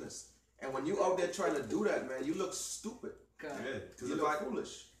slickness. And when you out there trying to do that, man, you look stupid. God. Yeah, you look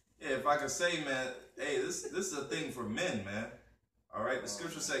foolish. Yeah, if I could say, man, hey, this is a thing for men, man. All right, the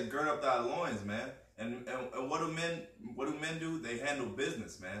scripture say, "Gird up thy loins, man." And what do men do? They handle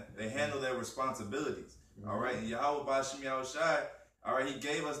business, man. They handle their responsibilities. All right, and Yahweh Bashim Yahushai, all right, He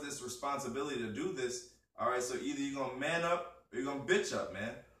gave us this responsibility to do this. All right, so either you're gonna man up or you're gonna bitch up,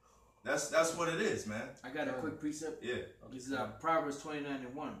 man. That's what it is, man. I got a quick precept. Yeah. This is Proverbs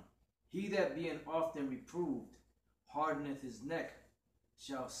 29:1. He that being often reproved hardeneth his neck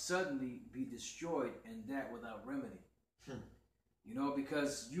shall suddenly be destroyed, and that without remedy. You know,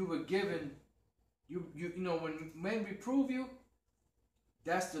 because you were given, you know, when men reprove you,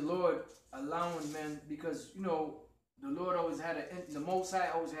 that's the Lord allowing men, because, you know, the Lord always had the Most High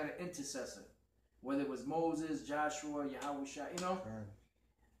always had an intercessor, whether it was Moses, Joshua, Yahweh Shai, you know.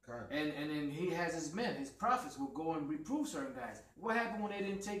 And then He has His men, His prophets will go and reprove certain guys. What happened when they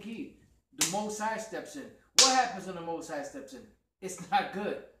didn't take heed? The Most High steps in. What happens when the Most High steps in? It's not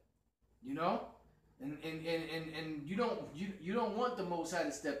good, you know. And you don't want the Most High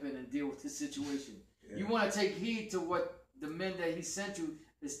to step in and deal with this situation. Yeah. You want to take heed to what the men that He sent you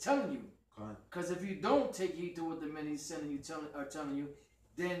is telling you. Because if you don't take heed to what the men He's sending you are telling you,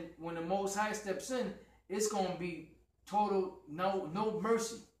 then when the Most High steps in, it's gonna be total no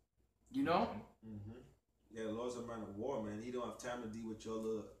mercy. You know? Yeah, the Lord's a man of war, man. He don't have time to deal with your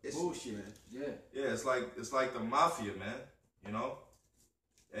little issues, bullshit, man. Yeah, it's like the mafia, man. You know?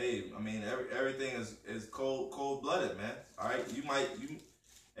 Hey, I mean, everything is cold-blooded, man. All right?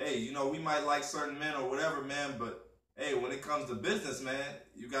 Hey, you know, we might like certain men or whatever, man, but hey, when it comes to business, man,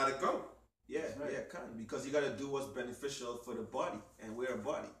 you gotta go. Yeah, right. Because you gotta do what's beneficial for the body, and we're a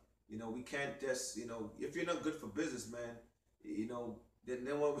body. You know, we can't just, you know, if you're not good for business, man, you know, then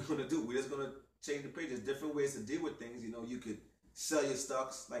what we're gonna do? We're just gonna change the page. There's different ways to deal with things. You know, you could sell your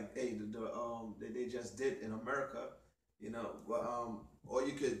stocks like they just did in America. You know, or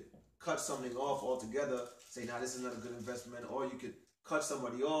you could cut something off altogether. Say, nah, this is not a good investment. Or you could cut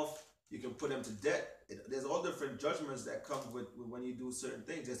somebody off. You can put them to debt. There's all different judgments that come with when you do certain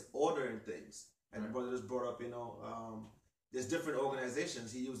things. There's order in things. And the brother just brought up, you know, there's different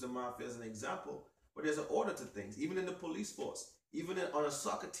organizations. He used the mafia as an example. But there's an order to things. Even in the police force, even on a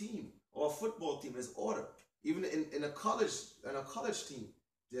soccer team or a football team, there's order. Even in a college team,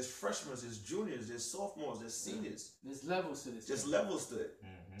 there's freshmen, there's juniors, there's sophomores, there's seniors. There's levels to this. There's levels to it.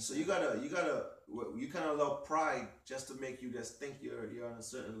 So you kind of allow pride just to make you just think you're on a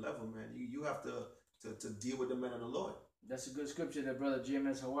certain level, man. You have to deal with the men of the Lord. That's a good scripture that Brother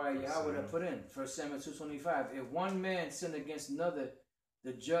GMS Hawaii Yahweh have put in. 1 Samuel 2:25. If one man sin against another,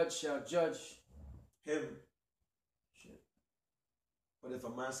 the judge shall judge him. Shit. But if a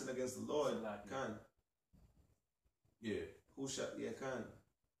man sin against the Lord, can. Yeah. Who shall? Yeah, can.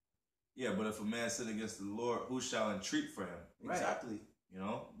 Yeah, but if a man sin against the Lord, who shall entreat for him? Right. Exactly. You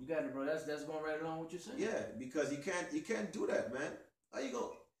know? You got it, bro. That's going right along with what you're saying. Yeah, because you can't do that, man. How you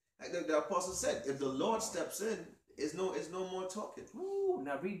go? Like the apostle said, if the Lord steps in, it's no more talking. Ooh,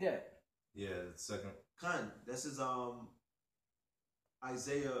 now read that. Yeah, the second. Khan, this is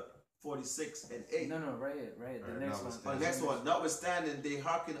Isaiah 46 and 8. No, right here, right here. The Right, next one. The next one, notwithstanding, they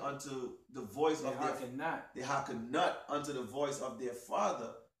hearken unto the voice They of their hearken not. They hearken not unto the voice of their father,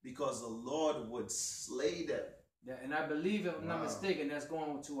 because the Lord would slay them. Yeah, and I believe, if I'm not Wow. mistaken, that's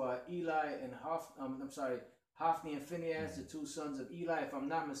going to Eli and Hophni and Phinehas, the two sons of Eli, if I'm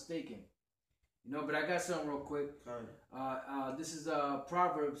not mistaken. You know, but I got something real quick. Khan. This is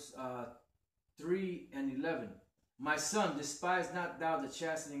Proverbs 3 and 11. My son, despise not thou the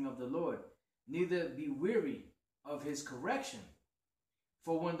chastening of the Lord, neither be weary of his correction.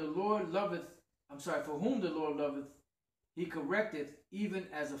 For when the Lord loveth, for whom the Lord loveth, he correcteth, even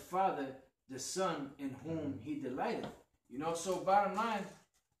as a father the son in whom he delighteth. You know, so bottom line,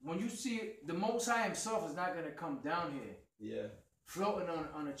 when you see the Most High himself is not going to come down here, Yeah. floating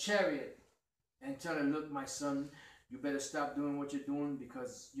on a chariot and telling, look, my son, you better stop doing what you're doing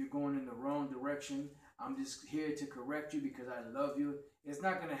because you're going in the wrong direction. I'm just here to correct you because I love you. It's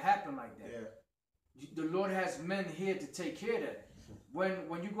not going to happen like that. Yeah. The Lord has men here to take care of that.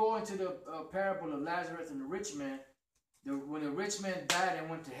 When you go into the parable of Lazarus and the rich man, when the rich man died and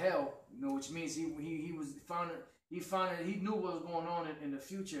went to hell, you know, which means he found he knew what was going on in the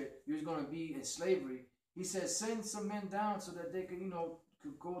future. He was going to be in slavery. He said, send some men down so that they could, you know,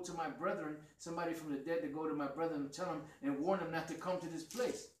 could go to my brethren, somebody from the dead to go to my brethren and tell them and warn them not to come to this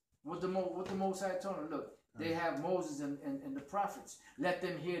place. What the Most High told them, look, they have Moses and the prophets. Let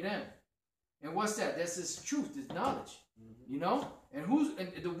them hear them. And what's that? That's this truth, this knowledge. You know? And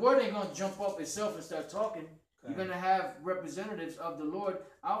the word ain't gonna jump up itself and start talking. You're gonna have representatives of the Lord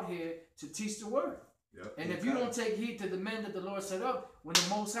out here to teach the word. Yep. And if you don't take heed to the men that the Lord set up, when the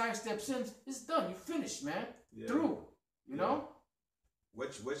Most High steps in, it's done. You're finished, man. Yeah. Through. You know?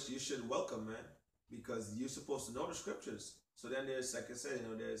 Which you should welcome, man, because you're supposed to know the scriptures. So then there's, like I said, you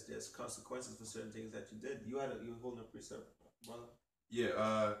know, there's consequences for certain things that you did. You were holding a precept, brother.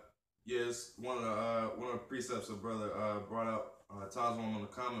 Yeah, yes. One of the precepts a brother brought up, ties on the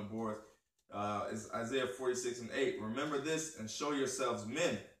comment board, is Isaiah 46 and 8. Remember this and show yourselves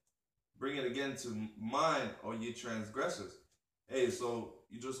men. Bring it again to mind, O ye transgressors. Hey, so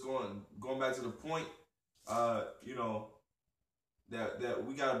you just going back to the point, you know, that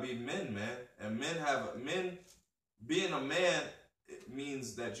we gotta be men, man. And men being a man, it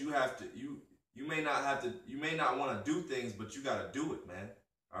means that you have to you may not want to do things, but you gotta do it, man.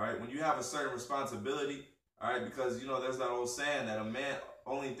 All right, when you have a certain responsibility, all right, because you know there's that old saying that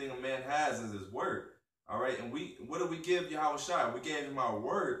only thing a man has is his word. All right, and what did we give Yahushua? We gave him our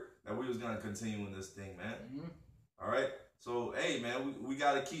word that we was gonna continue in this thing, man. Mm-hmm. All right, so hey, man, we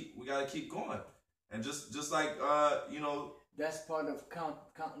gotta keep going, and just like you know. That's part of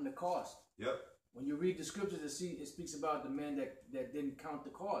counting the cost. Yep. When you read the scriptures, it speaks about the man that didn't count the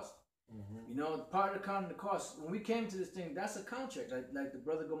cost. Mm-hmm. You know, part of counting the cost. When we came to this thing, that's a contract, like the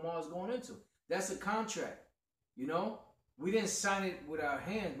brother Gamar is going into. That's a contract. You know, we didn't sign it with our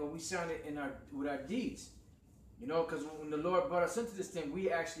hands, but we signed it with our deeds. You know, because when the Lord brought us into this thing,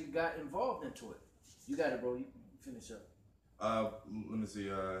 we actually got involved into it. You got it, bro. You finish up. Let me see.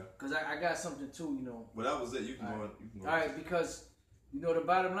 Because I got something too, you know. Well, that was it. You can go. All right, because you know the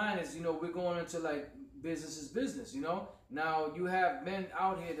bottom line is, you know, we're going into like business is business. You know, now you have men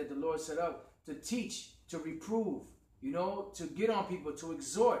out here that the Lord set up to teach, to reprove, you know, to get on people, to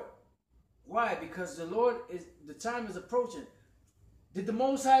exhort. Why? Because the time is approaching. Did the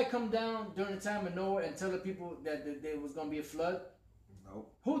Most High come down during the time of Noah and tell the people that there was going to be a flood? No.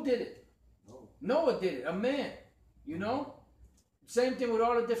 Who did it? No. Noah did it. A man. You know. Same thing with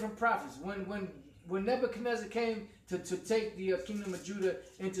all the different prophets. When Nebuchadnezzar came to take the kingdom of Judah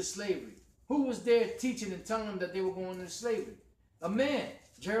into slavery, who was there teaching and telling them that they were going into slavery? A man,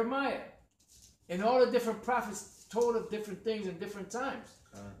 Jeremiah. And all the different prophets told of different things in different times.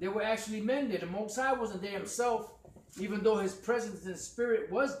 There were actually men there. The Most High wasn't there himself, even though his presence and spirit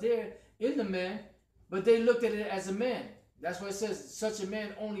was there in the man, but they looked at it as a man. That's why it says, such a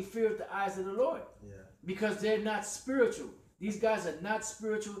man only feareth the eyes of the Lord. Yeah. Because they're not spiritual. These guys are not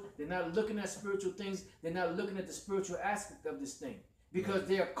spiritual. They're not looking at spiritual things. They're not looking at the spiritual aspect of this thing. Because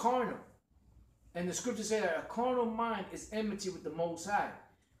they are carnal. And the scripture says that a carnal mind is enmity with the Most High.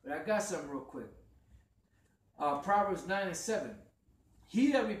 But I got something real quick. Proverbs 9 and 7.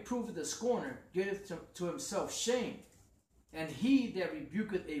 He that reproveth a scorner getteth to himself shame. And he that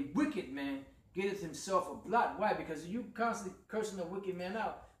rebuketh a wicked man getteth himself a blot. Why? Because if you constantly cursing a wicked man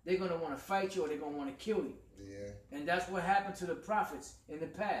out, they're going to want to fight you or they're going to want to kill you. Yeah. And that's what happened to the prophets in the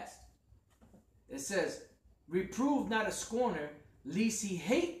past. It says, reprove not a scorner, lest he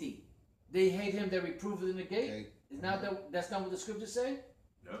hate thee. They hate him that reproveth in the gate. Okay. Is not that's not what the scriptures say?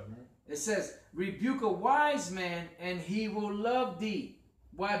 Yep. It says, rebuke a wise man and he will love thee.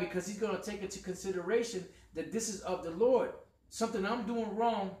 Why? Because he's going to take into consideration that this is of the Lord. Something I'm doing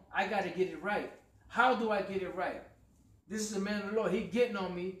wrong, I got to get it right. How do I get it right? This is a man of the Lord. He's getting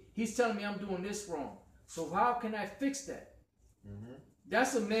on me. He's telling me I'm doing this wrong. So how can I fix that?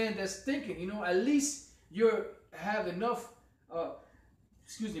 That's a man that's thinking, you know, at least you have enough,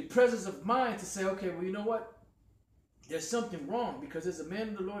 presence of mind to say, okay, well, you know what? There's something wrong because there's a man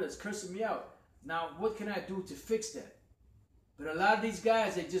of the Lord that's cursing me out. Now, what can I do to fix that? But a lot of these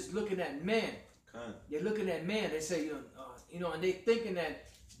guys, they're just looking at man. They're looking at man. They say, and they thinking that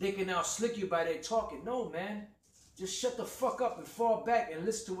they can now slick you by their talking. No, man. Just shut the fuck up and fall back and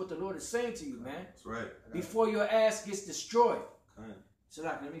listen to what the Lord is saying to you, man. That's right. Before your ass gets destroyed. So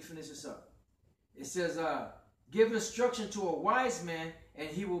let me finish this up. It says, give instruction to a wise man, and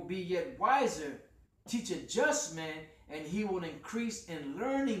he will be yet wiser. Teach a just man, and he will increase in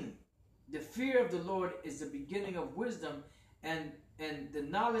learning. The fear of the Lord is the beginning of wisdom, and the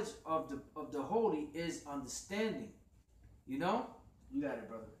knowledge of the holy is understanding. You know? You got it,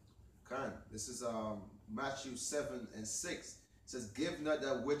 brother. This is Matthew 7:6. It says, give not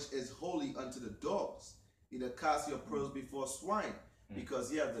that which is holy unto the dogs, neither cast your pearls before swine. Because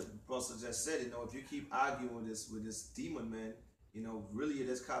the apostle just said, if you keep arguing with this demon, man, really it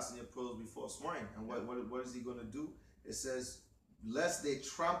is casting your pearls before swine. And what is he going to do? It says, lest they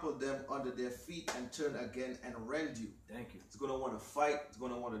trample them under their feet and turn again and rend you. Thank you. It's going to want to fight. It's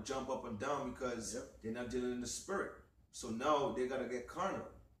going to want to jump up and down because they're not dealing in the spirit. So now they're going to get carnal.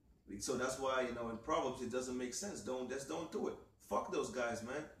 So that's why, in Proverbs, it doesn't make sense. Just don't do it. Fuck those guys,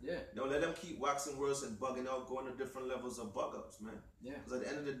 man. Yeah. Don't let them keep waxing worse and bugging out, going to different levels of bug ups, man. Yeah. Because at the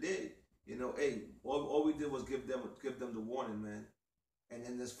end of the day, hey, all we did was give them the warning, man, and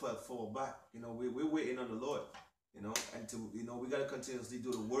then just fall back. We're waiting on the Lord, and to we gotta continuously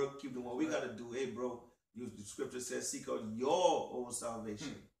do the work, keep doing what we gotta do. Hey, bro, the scripture says, seek out your own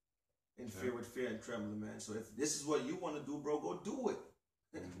salvation in fear with fear and trembling, man. So if this is what you want to do, bro, go do it.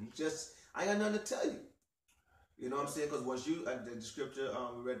 I got nothing to tell you. You know what I'm saying? Because once the scripture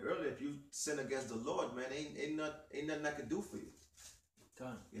we read earlier, if you sin against the Lord, man, ain't nothing I can do for you.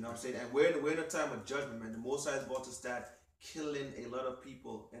 You know what I'm saying? And we're in a time of judgment, man. The Most High is about to start killing a lot of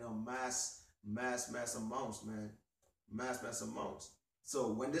people in a mass amounts, man. Mass amounts.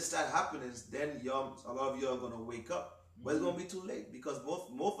 So when this start happening, then a lot of y'all are gonna wake up. But it's gonna be too late because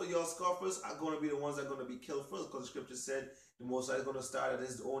most of y'all scoffers are gonna be the ones that are gonna be killed first. Because the scripture said the Most High is gonna start at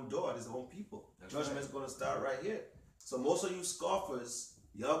his own door, at his own people. Judgment is gonna start right here. So most of you scoffers,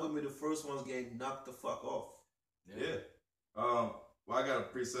 y'all gonna be the first ones getting knocked the fuck off. Yeah. Well, I got a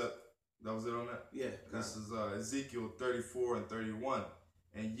precept. That was it on that? Yeah. This is Ezekiel 34 and 31.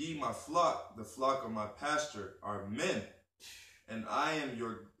 And ye, my flock, the flock of my pasture, are men, and I am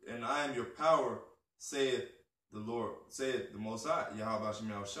your power, saith the Lord, saith the Most High, Yahweh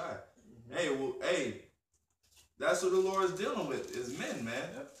Shem Shai. Hey, that's what the Lord is dealing with, is men, man.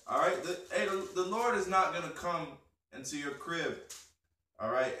 Yep. All right? The Lord is not going to come into your crib,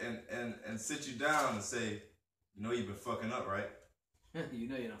 all right, and sit you down and say, you've been fucking up, right? You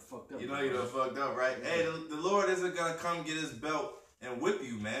know you done fucked up. You done fucked up, right? Hey, the Lord isn't going to come get his belt and whip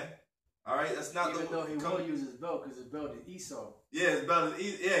you, man. All right? That's not Even though he will use his belt, because his belt is Esau. Yeah, his belt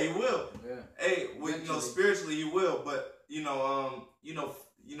is Esau. Yeah, he will. Yeah. Hey, spiritually he will, but,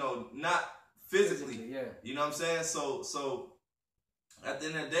 not physically. Yeah. You know what I'm saying? So at the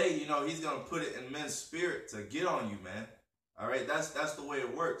end of the day, he's going to put it in men's spirit to get on you, man. All right? That's the way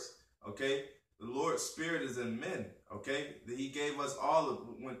it works, okay? The Lord's spirit is in men, okay? He gave us all of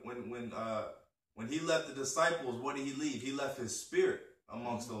when he left the disciples, what did he leave? He left his spirit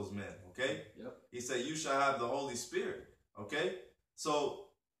amongst those men, okay? Yep. He said, you shall have the Holy Spirit, okay? So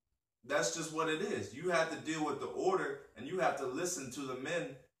that's just what it is. You have to deal with the order, and you have to listen to the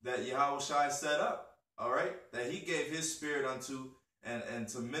men that Yahweh Shai set up, all right? That he gave his spirit unto and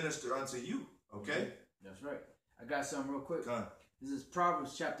to minister unto you, okay? That's right. I got something real quick. Come on. This is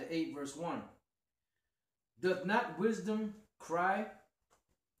Proverbs chapter 8, verse 1. Doth not wisdom cry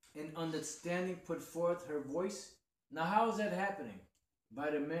and understanding put forth her voice? Now how is that happening?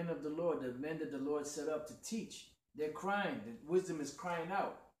 By the men of the Lord, the men that the Lord set up to teach. They're crying. The wisdom is crying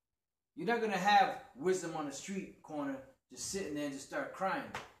out. You're not going to have wisdom on the street corner just sitting there and just start crying.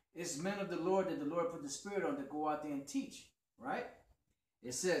 It's men of the Lord that the Lord put the Spirit on to go out there and teach, right?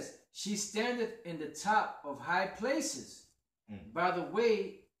 It says, she standeth in the top of high places, by the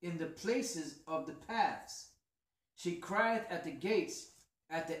way, in the places of the paths. She crieth at the gates,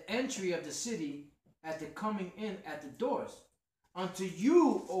 at the entry of the city, at the coming in at the doors. Unto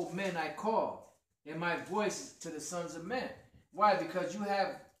you, O men, I call, and my voice to the sons of men. Why? Because you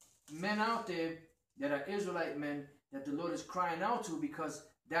have men out there that are Israelite men that the Lord is crying out to, because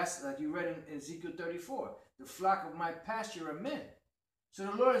that's like you read in Ezekiel 34. The flock of my pasture are men. So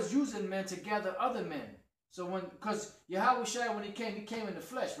the Lord is using men to gather other men. So because Yahushua, when he came in the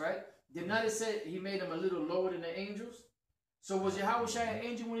flesh, right? Did not it say he made him a little lower than the angels? So was Yahushua an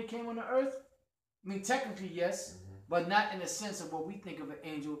angel when he came on the earth? I mean, technically, yes, but not in the sense of what we think of an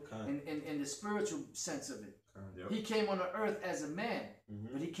angel in the spiritual sense of it. Yep. He came on the earth as a man,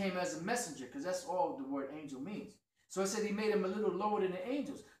 but he came as a messenger, because that's all the word angel means. So it said he made him a little lower than the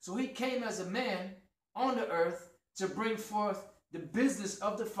angels. So he came as a man on the earth to bring forth the business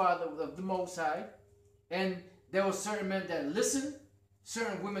of the Father, of the Most High. And there were certain men that listened,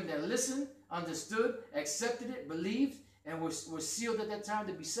 certain women that listened, understood, accepted it, believed, and were sealed at that time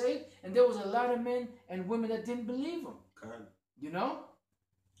to be saved. And there was a lot of men and women that didn't believe him. You know?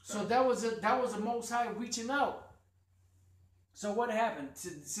 So that was a Most High reaching out. So what happened?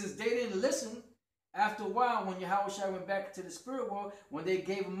 Since they didn't listen, after a while, when Yahushua went back to the spirit world, when they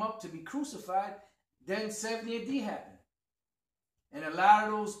gave him up to be crucified, then 70 AD happened. And a lot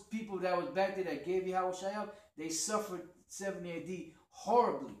of those people that was back there that gave Yahushua up, they suffered 70 AD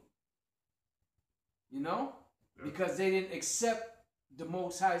horribly. You know? Because they didn't accept the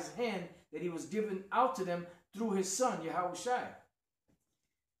Most High's hand that he was given out to them through his son, Yahushua.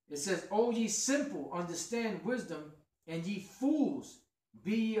 It says, O ye simple, understand wisdom, and ye fools,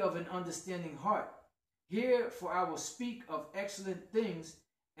 be ye of an understanding heart. Hear, for I will speak of excellent things,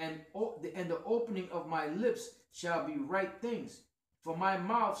 and the opening of my lips shall be right things. For my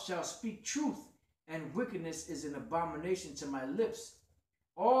mouth shall speak truth, and wickedness is an abomination to my lips.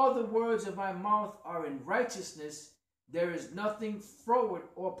 All the words of my mouth are in righteousness. There is nothing froward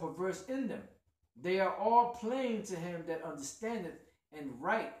or perverse in them. They are all plain to him that understandeth, and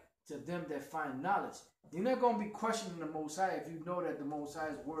right to them that find knowledge. You're not going to be questioning the Most High if you know that the Most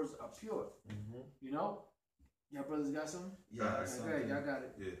High's words are pure. You know? Y'all brothers got something? Yeah, okay, y'all got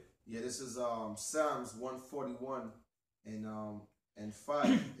it. Yeah, this is Psalms 141 and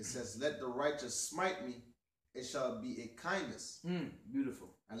 5. It says, let the righteous smite me, it shall be a kindness.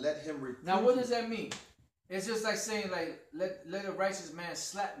 Beautiful. And let him reprove. Now, what does that mean? It's just like saying, like, let a righteous man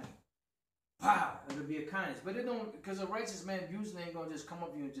slap me. Wow, it'll be a kindness. But it don't, because a righteous man usually ain't going to just come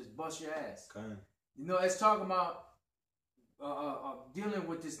up to you and just bust your ass. You know, it's talking about dealing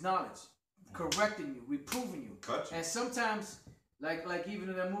with this knowledge, correcting you, reproving you. And sometimes, like even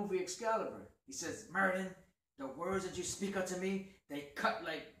in the movie Excalibur, he says, Merlin, the words that you speak unto me, they cut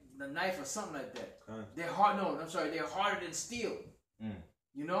like the knife or something like that. They're hard. No, I'm sorry. They're harder than steel.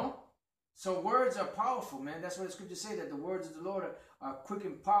 You know? So words are powerful, man. That's what the scriptures say, that the words of the Lord are quick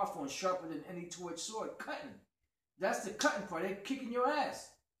and powerful and sharper than any two-edged sword. Cutting. That's the cutting part. They're kicking your ass.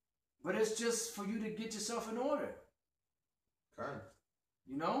 But it's just for you to get yourself in order.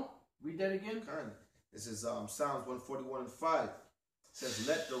 You know? Read that again. This is Psalms 141 and 5. It says,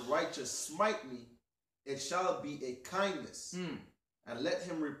 let the righteous smite me, it shall be a kindness. And let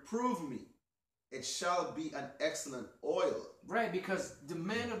him reprove me, it shall be an excellent oil. Right, because the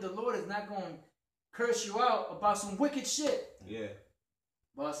man of the Lord is not going to curse you out about some wicked shit. Yeah.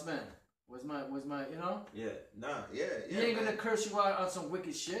 Boss man, was my, you know? Yeah, He ain't going to curse you out on some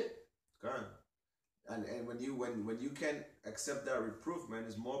wicked shit. And when you can accept that reproof, man,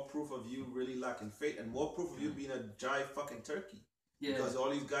 it's more proof of you really lacking faith and more proof of you being a jive fucking turkey. Yeah. Because all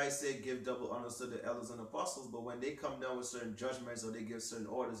these guys say give double honors to the elders and apostles, but when they come down with certain judgments or they give certain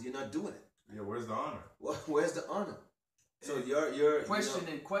orders, you're not doing it. Yeah, where's the honor? Well, where's the honor? So you're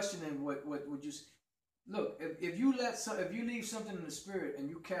questioning what would you look, if you leave something in the spirit and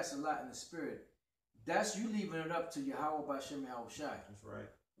you cast a lot in the spirit, that's you leaving it up to Yahweh B'Shem Yahushai. That's right.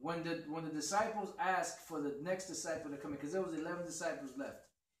 When the disciples asked for the next disciple to come in, because there was 11 disciples left.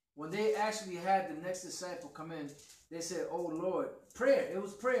 When they actually had the next disciple come in, they said, "Oh Lord," prayer. It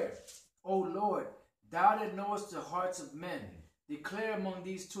was prayer. "Oh Lord, thou that knowest the hearts of men, declare among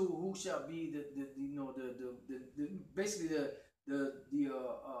these two who shall be the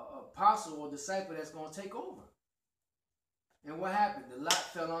apostle or disciple that's going to take over." And what happened? The lot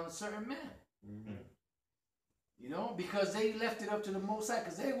fell on a certain man. You know, because they left it up to the Most High,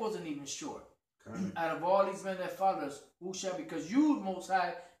 because they wasn't even sure. Out of all these men that followed us, who shall? Because you, Most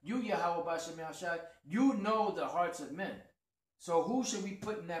High, you Yahweh B'Shem Yahushai, you know the hearts of men. So who should we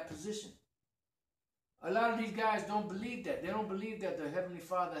put in that position? A lot of these guys don't believe that. They don't believe that the Heavenly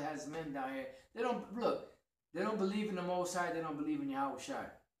Father has men down here. They don't believe in the Most High. They don't believe in Yahushai.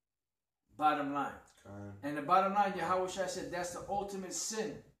 Bottom line. And the bottom line, Yahushai said that's the ultimate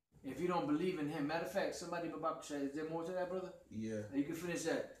sin. If you don't believe in him. Matter of fact, somebody, Babakusha, is there more to that, brother? Yeah. You can finish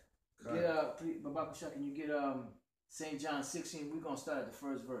that. Get Babakusha, can you get St. John 16. We're gonna start at the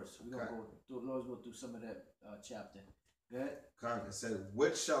first verse. We're gonna go through. Lord's go through some of that chapter. Go ahead. It said,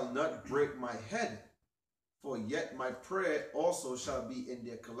 "Which shall not break my head, for yet my prayer also shall be in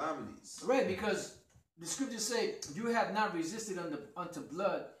their calamities." Right, because the scriptures say, "You have not resisted unto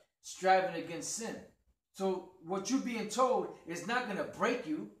blood, striving against sin." So what you're being told is not gonna break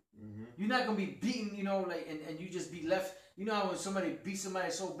you. You're not gonna be beaten, you know, like and you just be left. You know how when somebody beats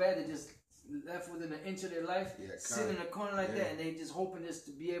somebody so bad they just left within an inch of their life, sit in a corner like that, and they just hoping just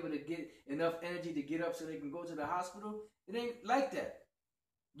to be able to get enough energy to get up so they can go to the hospital. It ain't like that.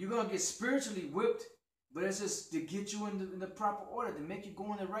 You're gonna get spiritually whipped, but it's just to get you in the proper order, to make you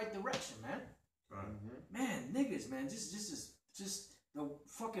go in the right direction, man. Man, niggas, man, this is just the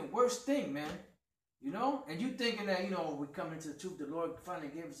fucking worst thing, man. You know? And you thinking that, you know, we come into the truth, the Lord finally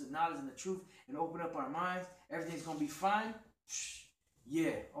gave us the knowledge and the truth and open up our minds, everything's gonna be fine.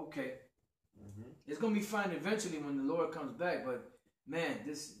 Yeah, okay. It's gonna be fine eventually when the Lord comes back, but man,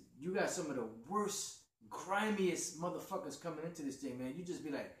 you got some of the worst, grimiest motherfuckers coming into this thing, man. You just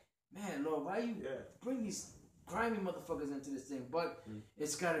be like, man, Lord, why you bring these grimy motherfuckers into this thing? But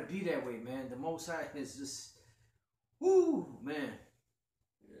it's gotta be that way, man. The Most High is just, whoo, man.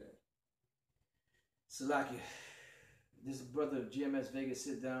 Salakia, this is brother GMS Vegas,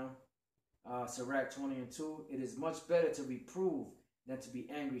 sit down. Sirach 20:2. It is much better to reprove than to be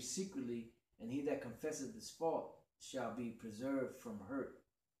angry secretly, and he that confesseth his fault shall be preserved from hurt.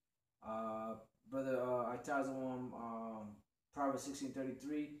 Brother Itazawam, Proverbs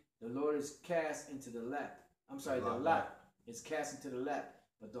 16:33. The Lord is cast into the lap. The lap is cast into the lap,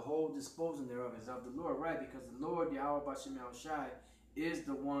 but the whole disposing thereof is of the Lord, right? Because the Lord, Yahweh Bashem Yahushai, is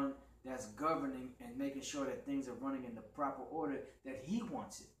the one that's governing and making sure that things are running in the proper order that he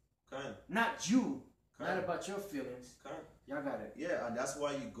wants it. Not you. Not about your feelings. Y'all got it. Yeah, and that's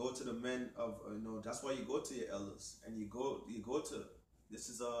why you go to the men of, that's why you go to your elders. And you go to, this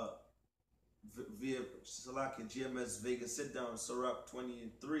is via Salaki GMS Vegas sit down, Sirach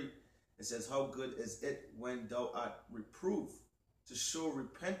 20:3. It says, "How good is it when thou art reproved, to show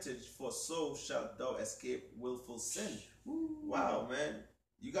repentance, for so shalt thou escape willful sin." Wow, man.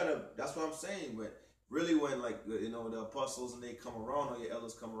 You gotta, that's what I'm saying. But really, when like the apostles and they come around, or your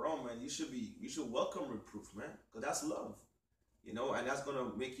elders come around, man, you should welcome reproof, man, because that's love, and that's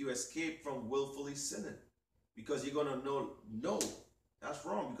gonna make you escape from willfully sinning, because you're gonna know, no, that's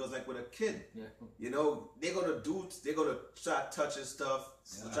wrong. Because like with a kid, they're gonna start touching stuff,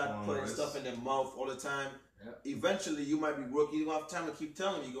 start putting stuff in their mouth all the time. Eventually, you might be working. You don't have time to keep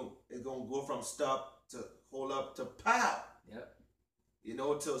telling them. It's gonna go from stop to hold up to pow.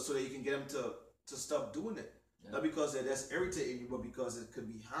 So that you can get them to stop doing it. Not because that's irritating you, but because it could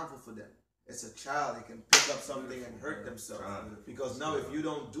be harmful for them. It's a child; they can pick up something and hurt themselves. Because now, if you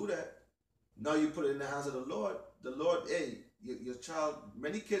don't do that, now you put it in the hands of the Lord. The Lord, hey, your child.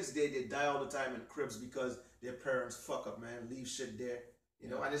 Many kids they die all the time in cribs because their parents fuck up, man, leave shit there.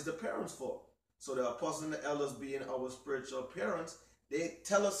 And it's the parents' fault. So the apostles and the elders, being our spiritual parents, they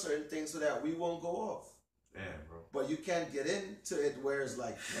tell us certain things so that we won't go off. Damn, bro. But you can't get into it where it's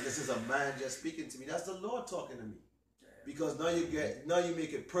like, this is a man just speaking to me. That's the Lord talking to me. Because now you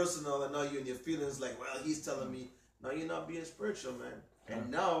make it personal, and now you're in your feelings like, well, he's telling me. Now you're not being spiritual, man. And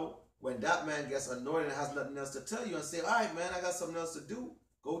now when that man gets annoyed and has nothing else to tell you and say, all right, man, I got something else to do.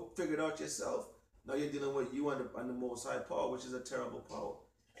 Go figure it out yourself. Now you're dealing with you and the Most High power, which is a terrible power.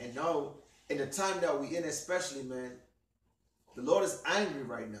 And now, in the time that we're in especially, man, the Lord is angry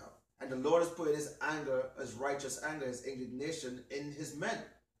right now. And the Lord is putting his anger, his righteous anger, his indignation in his men.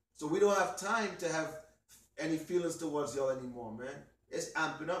 So we don't have time to have any feelings towards y'all anymore, man. It's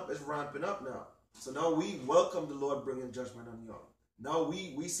amping up. It's ramping up now. So now we welcome the Lord bringing judgment on y'all. Now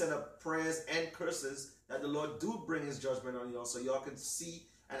we send up prayers and curses that the Lord do bring his judgment on y'all, so y'all can see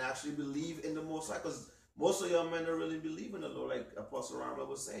and actually believe in the Most High. Because most of y'all men don't really believe in the Lord, like Apostle Ramla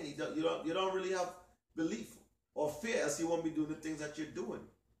was saying. You don't really have belief or fear, as you won't be doing the things that you're doing.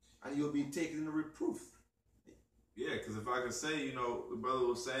 And you'll be taking the reproof. Yeah, because if I could say, the brother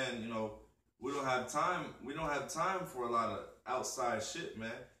was saying, we don't have time for a lot of outside shit,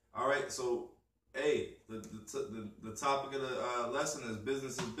 man. All right, so hey, the topic of the lesson is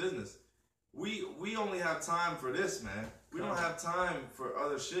business is business. We only have time for this, man. We don't have time for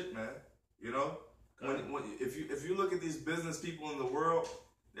other shit, man. If you look at these business people in the world,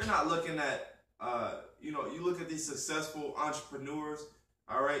 they're not looking at you look at these successful entrepreneurs.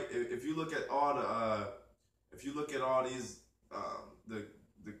 All right, if you look at all if you look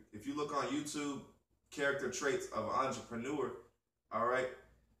on YouTube, character traits of an entrepreneur, all right,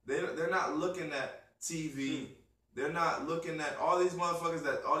 they're not looking at TV They're not looking at all these motherfuckers,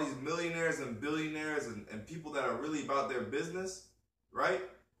 that all these millionaires and billionaires and people that are really about their business, right?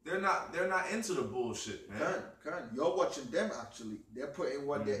 They're not into the bullshit, man. You're watching them actually. They're putting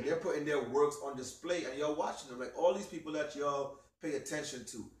they're putting their works on display, and you're watching them. Like all these people that y'all pay attention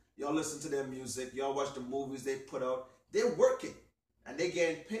to, y'all listen to their music, y'all watch the movies they put out. They're working and they're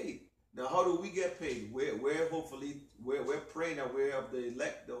getting paid. Now, how do we get paid? We're praying that we're of the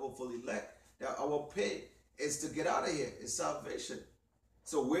elect, the hopeful elect. That our pay is to get out of here. It's salvation.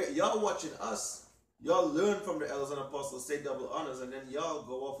 So y'all watching us. Y'all learn from the elders and apostles, say double honors, and then y'all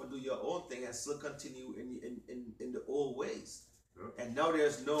go off and do your own thing and still continue in the old ways. Sure. And now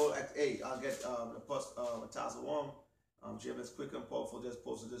there's no, like, hey, I'll get Apostle Tazawam, GMS Quick and Powerful just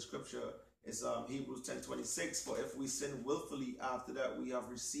posted the scripture. It's Hebrews 10:26. For if we sin willfully, after that we have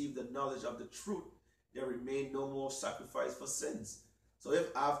received the knowledge of the truth, there remain no more sacrifice for sins. So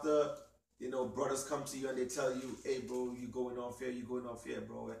if after, brothers come to you and they tell you, hey, bro, you going off here,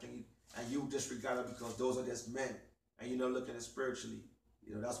 bro, and you disregard it because those are just men, and you're not looking at it spiritually.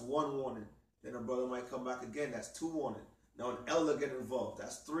 That's one warning. Then a brother might come back again. That's 2 warnings. Now an elder get involved.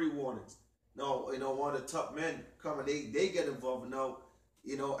 That's 3 warnings. Now, one of the top men come and they get involved now,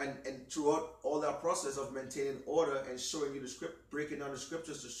 and throughout all that process of maintaining order and showing you the script, breaking down the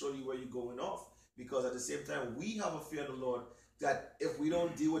scriptures to show you where you're going off. Because at the same time, we have a fear of the Lord that if we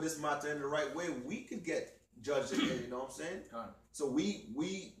don't deal with this matter in the right way, we could get judged again. You know what I'm saying? So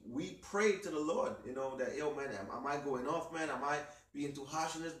we pray to the Lord, that, yo, man, am I going off, man? Am I being too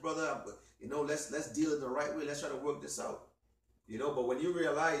harsh on this brother? Let's deal it the right way. Let's try to work this out. But when you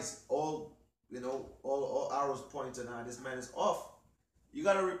realize all arrows pointing at this man is off, you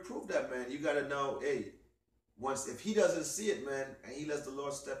gotta reprove that man. You gotta know, hey, if he doesn't see it, man, and he lets the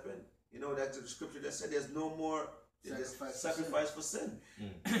Lord step in, that's the scripture that said there's no more sacrifice for sin.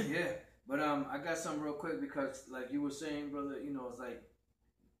 Yeah. But I got something real quick because, like you were saying, brother, it's like,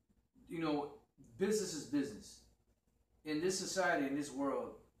 business is business. In this society, in this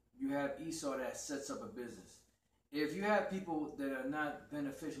world, you have Esau that sets up a business. If you have people that are not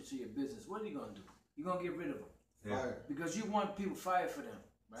beneficial to your business, what are you going to do? You're going to get rid of them. Yeah. Because you want people fired for them,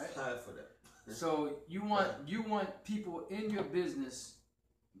 right? Fired for them. So you want people in your business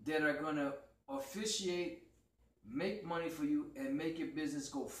that are going to officiate, make money for you, and make your business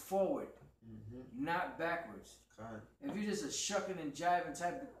go forward, not backwards. If you're just a shucking and jiving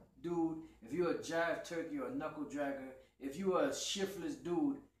type of dude, if you're a jive turkey or a knuckle dragger, if you are a shiftless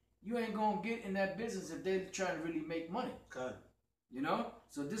dude, you ain't gonna get in that business if they're trying to really make money.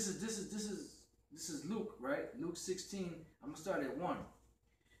 So this is Luke, right? Luke 16. I'm gonna start at 1. It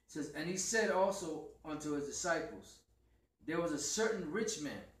says, and he said also unto his disciples, there was a certain rich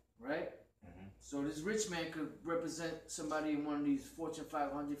man, right? So this rich man could represent somebody in one of these Fortune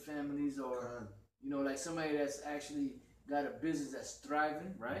 500 families, or like somebody that's actually got a business that's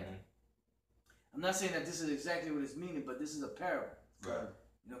thriving, right? I'm not saying that this is exactly what it's meaning, but this is a parable.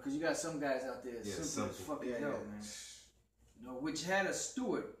 Because you got some guys out there simple as fucking hell, man. Which had a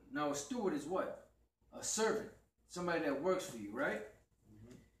steward. Now a steward is what? A servant, somebody that works for you, right?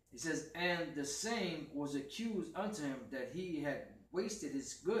 He says, and the same was accused unto him that he had wasted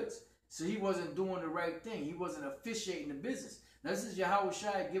his goods. So he wasn't doing the right thing. He wasn't officiating the business. Now this is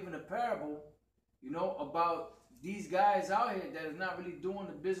Yahushua giving a parable, about these guys out here that are not really doing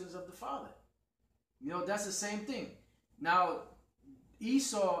the business of the Father. That's the same thing. Now,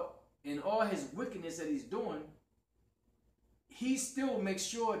 Esau, in all his wickedness that he's doing, he still makes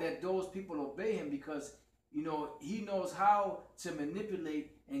sure that those people obey him because, he knows how to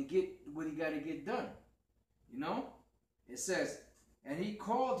manipulate and get what he got to get done. It says, and he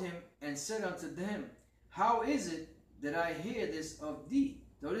called him and said unto them, how is it that I hear this of thee?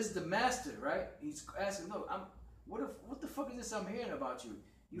 So this is the master, right? He's asking, look, what the fuck is this I'm hearing about you?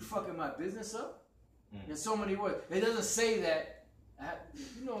 You fucking my business up? In so many words. It doesn't say that.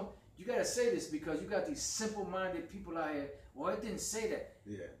 You got to say this because you got these simple-minded people out here. Well, it didn't say that.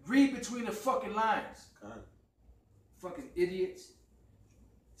 Yeah. Read between the fucking lines. Fucking idiots. It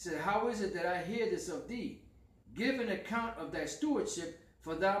said, how is it that I hear this of thee? Give an account of thy stewardship,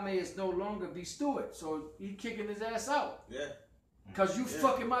 for thou mayest no longer be steward. So he kicking his ass out. Yeah. Because you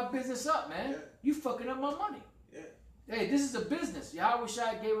fucking my business up, man. You fucking up my money. Hey, this is a business.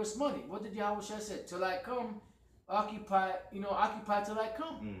 Yahushua gave us money. What did Yahushua say? Till I come, occupy till I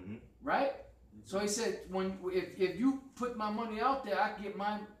come. Right? So he said, if you put my money out there, I get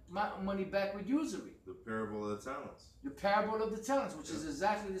my money back with usury. The parable of the talents. The parable of the talents, which is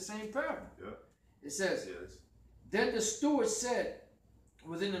exactly the same parable. It says, then the steward said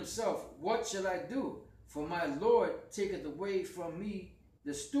within himself, what shall I do? For my Lord taketh away from me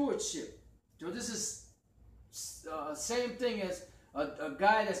the stewardship. So this is same thing as a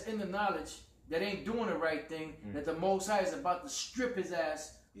guy that's in the knowledge that ain't doing the right thing, that the Most High is about to strip his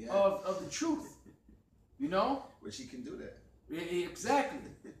ass of the truth. You know? Which he can do that. Exactly.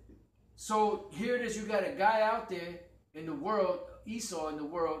 So here it is, you got a guy out there in the world, Esau in the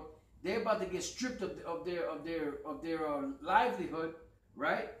world, they're about to get stripped of their livelihood,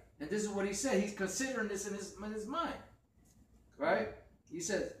 right? And this is what he said. He's considering this in his mind, right? He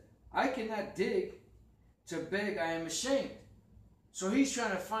says, I cannot dig to beg, I am ashamed. So he's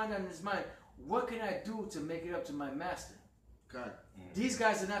trying to find out in his mind, what can I do to make it up to my master? Okay. These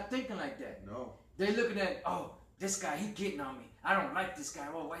guys are not thinking like that. No. They're looking at, oh, this guy, he getting on me. I don't like this guy.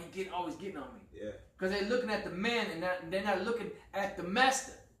 Oh, why he always getting on me? Yeah. Because they're looking at the man and they're not looking at the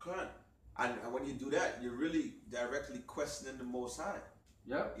master. Correct. And when you do that, you're really directly questioning the Most High.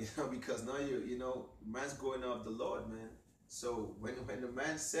 Yep. You know, because now man's going off the Lord, man. So when the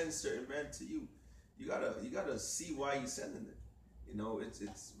man sends certain men to you, you gotta see why he's sending it. You know,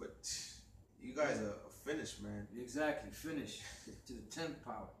 but you guys are finished, man. Exactly, finished to the 10th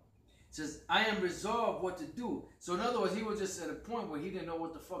power. It says, I am resolved what to do. So in other words, he was just at a point where he didn't know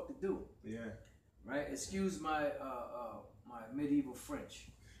what the fuck to do. Yeah. Right? Excuse my my medieval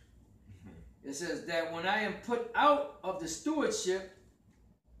French. It says that when I am put out of the stewardship,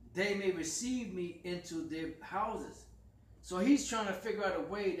 they may receive me into their houses. So he's trying to figure out a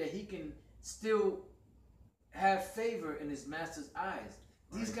way that he can still have favor in his master's eyes.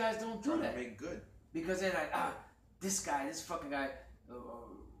 These guys don't do that. Make good. Because they're like, this fucking guy,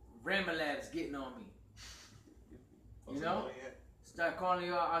 Ramalab is getting on me. You know? Start calling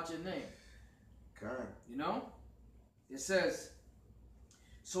you out your name. God. You know? It says,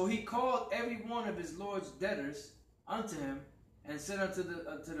 so he called every one of his Lord's debtors unto him, and said unto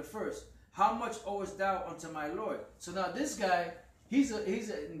the first, how much owest thou unto my Lord? So now this guy, he's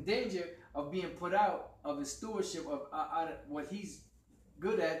in danger of being put out of his stewardship of out of what he's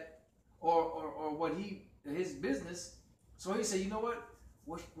good at, or what his business. So he said, you know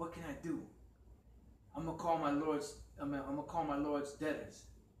what can I do? I'm gonna call my Lord's debtors,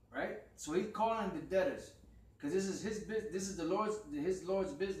 right? So he's calling the debtors, because this is his business. This is his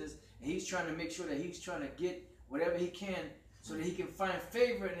Lord's business, and he's trying to make sure that he's trying to get whatever he can, so that he can find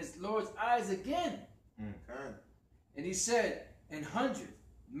favor in his Lord's eyes again. And he said, 100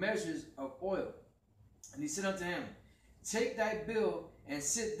 measures of oil. And he said unto him, take thy bill and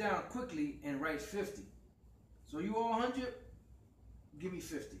sit down quickly and write 50. So you owe 100, give me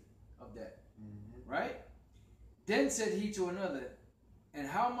 50 of that. Right? Then said he to another, and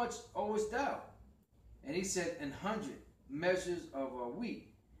how much owest thou? And he said, 100 measures of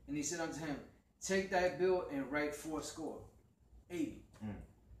wheat. And he said unto him, take thy bill and write 80. 80.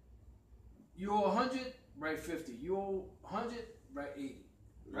 You owe 100, write 50. You owe 100, write 80.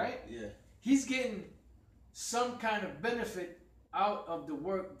 Right? Yeah. He's getting some kind of benefit out of the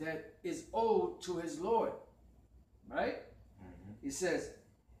work that is owed to his Lord. Right? He says,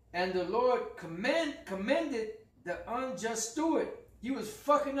 and the Lord commended the unjust steward. He was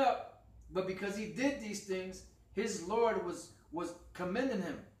fucking up, but because he did these things, his Lord was commending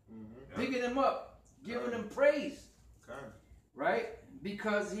him, picking him up, giving him praise. Right?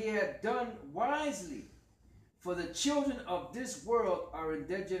 Because he had done wisely. For the children of this world are in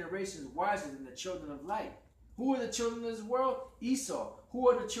their generations wiser than the children of light. Who are the children of this world? Esau. Who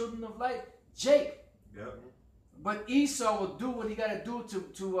are the children of light? Jacob. Yep. But Esau will do what he got to do to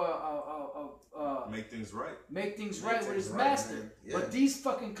make things right. Make things right with his master. Yeah. But these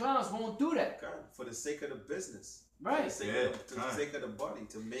fucking clowns won't do that. For the sake of the business. Right. For the sake of the body,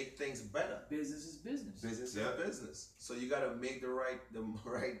 to make things better. Business is business. Business is business. So you got to make the right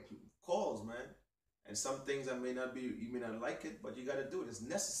calls, man. And some things you may not like it, but you got to do it. It's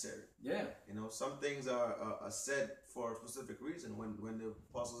necessary. Yeah. You know, some things are said for a specific reason. When the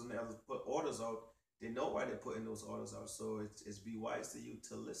apostles and the elders put orders out, they know why they're putting those orders out. So it's be wise to you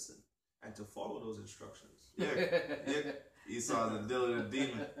to listen and to follow those instructions. Yeah. Esau, the dealer, the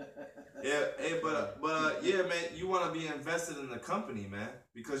demon. Yeah, hey, but yeah, man, you want to be invested in the company, man,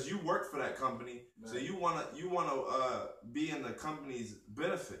 because you work for that company, right. So you wanna be in the company's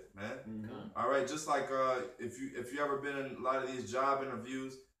benefit, man. All right, just like if you ever been in a lot of these job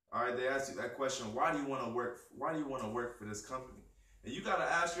interviews, all right, they ask you that question: why do you want to work? Why do you want to work for this company? And you gotta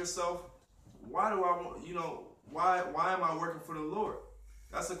ask yourself, why do I want? Why am I working for the Lord?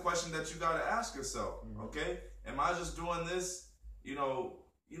 That's a question that you gotta ask yourself. Okay. Am I just doing this,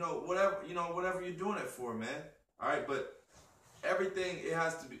 whatever you're doing it for, man? All right, but everything,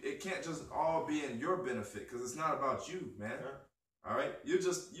 it can't just all be in your benefit, because it's not about you, man. All right, you're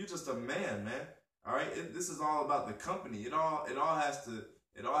just a man, man. All right, this is all about the company. It all has to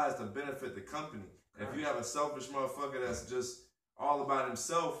benefit the company. If you have a selfish motherfucker that's just all about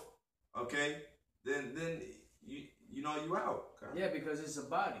himself, okay, then you know you out. Yeah, because it's a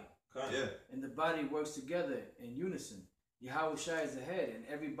body. Yeah. And the body works together in unison. Yahweh Shai is the head, and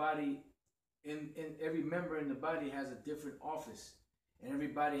everybody in every member in the body has a different office, and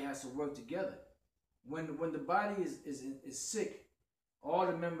everybody has to work together. When the body is sick, all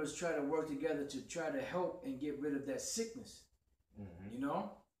the members try to work together to try to help and get rid of that sickness. You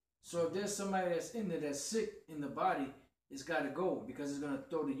know? So if there's somebody that's in there that's sick in the body, it's got to go, because it's going to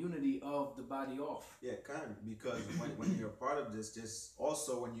throw the unity of the body off. Yeah, because when you're a part of this, just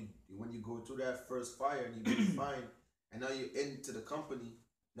also when you go through that first fire and you get fine, and now you're into the company,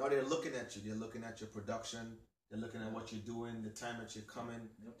 now they're looking at you. They're looking at your production. They're looking at what you're doing, the time that you're coming.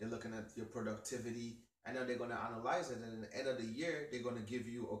 They're looking at your productivity, and now they're going to analyze it. And at the end of the year, they're going to give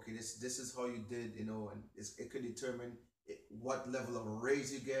you, okay, this is how you did, you know, and it could determine what level of a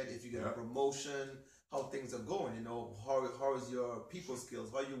raise you get, if you get a promotion, how things are going, you know, how is your people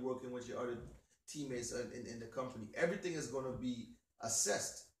skills, how you're working with your other teammates in the company. Everything is going to be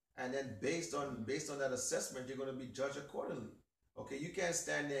assessed, and then based on that assessment, you're going to be judged accordingly. Okay, you can't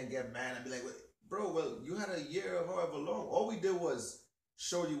stand there and get mad and be like, bro, well, you had a year or however long. All we did was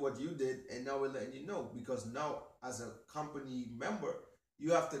show you what you did, and now we're letting you know, because now as a company member,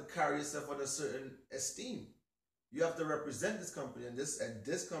 you have to carry yourself on a certain esteem. You have to represent this company, and this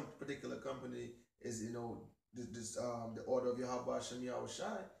particular company is, you know, the order of Yahweh Hashem Yahweh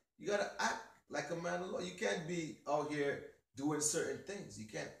Shai. You gotta act like a man of law. You can't be out here doing certain things. You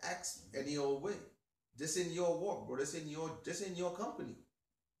can't act any old way. This in your walk, bro. This in your company.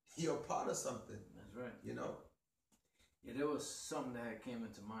 You're part of something. That's right. You know. Yeah, there was something that came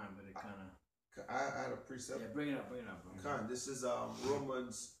into mind, but it kind of. I had a precept. Yeah, bring it up, bro. This is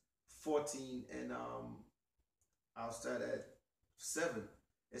Romans 14, and I'll start at 7.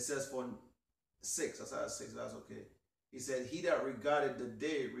 It says for 6. I started at 6. That's okay. He said, "He that regarded the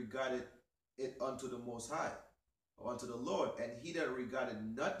day regarded it unto the Most High, or unto the Lord, and he that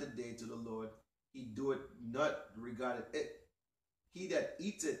regarded not the day to the Lord, he doeth not regarded it. He that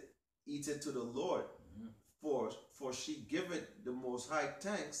eateth to the Lord, for she giveth the Most High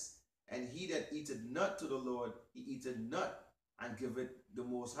thanks, and he that eateth not to the Lord, he eateth not, and giveth the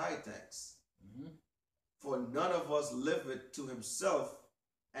Most High thanks. For none of us liveth to himself,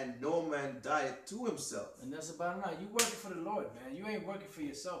 and no man dieth to himself." And that's about it. You working for the Lord, man. You ain't working for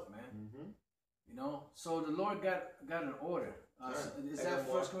yourself, man. You know. So the Lord got an order. Is that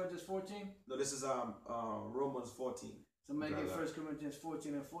 1 Corinthians 14? No, this is Romans 14. Somebody get 1 Corinthians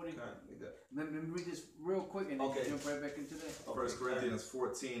 14 and 40. Let me read this real quick and then jump right back into that. 1 Corinthians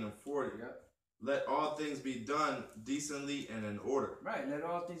 14 and 40. Let all things be done decently and in order. Right. Let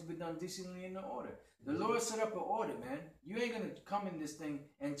all things be done decently and in order. The Lord set up an order, man. You ain't going to come in this thing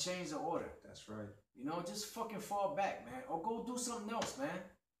and change the order. That's right. You know, just fucking fall back, man. Or go do something else, man.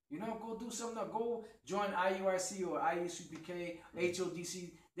 You know, go do something else. Go join IUIC or IUCPK,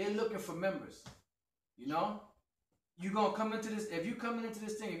 HODC. They're looking for members. You know? You're going to come into this. If you're coming into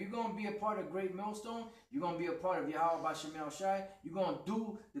this thing, if you're going to be a part of Great Millstone, you're going to be a part of Yahweh Bashem El Shai. You're going to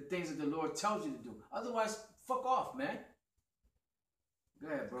do the things that the Lord tells you to do. Otherwise, fuck off, man. Go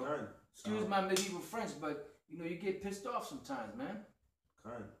ahead, bro. Excuse my medieval French, but, you know, you get pissed off sometimes, man.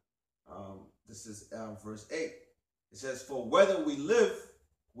 This is verse 8. It says, "For whether we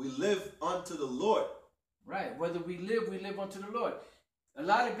live unto the Lord." Right. Whether we live unto the Lord. A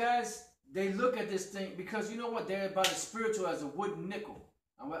lot of guys, they look at this thing because, you know what, they're about as spiritual as a wooden nickel.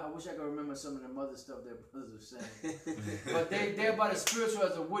 I wish I could remember some of the other stuff that brothers were saying. But they're about as spiritual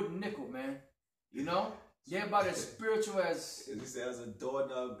as a wooden nickel, man. You know? They're about as spiritual as... He says a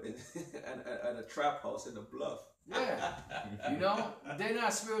doorknob and a trap house in the bluff. Yeah. You know? They're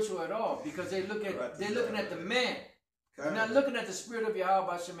not spiritual at all because they're looking at the man. They're not looking at the spirit of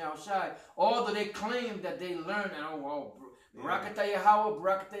Yahweh Bashem El Shai. Although they claim that they learn and Barakatah Yahweh,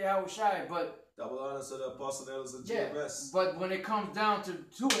 Barakatah Yahweh Shai, but double honor to the apostle elders of GMS. But when it comes down to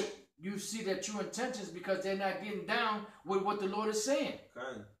it, you see their true intentions because they're not getting down with what the Lord is saying.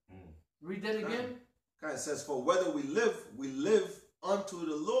 Read that again. It says, "For whether we live unto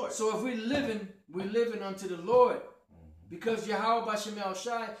the Lord." So if we're living unto the Lord. Because Yahweh Bashem El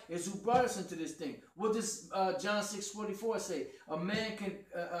Shai is who brought us into this thing. What does John 6:44 say? A man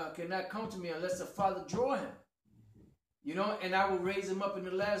cannot come to me unless the Father draw him. You know, and I will raise him up in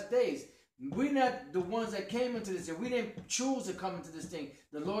the last days. We're not the ones that came into this thing. We didn't choose to come into this thing.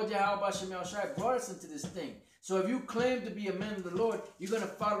 The Lord Yahweh Bashem El Shai brought us into this thing. So if you claim to be a man of the Lord, you're going to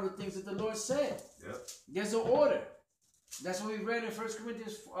follow the things that the Lord said. There's an order. That's what we read in 1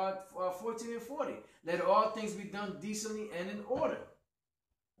 Corinthians 14 and 40. Let all things be done decently and in order.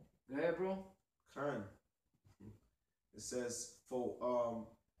 Go ahead, bro. Karen. It says, for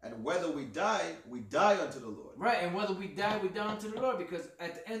and whether we die unto the Lord. Right, and whether we die unto the Lord, because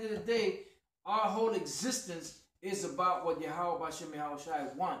at the end of the day, our whole existence is about what Yahweh Bashem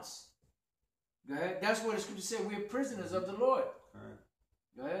Yahushai wants. Go ahead. That's what the scripture said. We are prisoners of the Lord. Karen.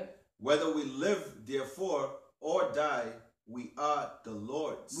 Go ahead. Whether we live, therefore, or die, we are the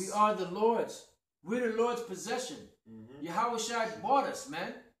Lord's. We are the Lord's. We're the Lord's possession. Yahushai bought us,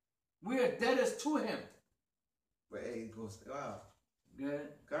 man. We are debtors to him. But hey, it goes, wow. Good.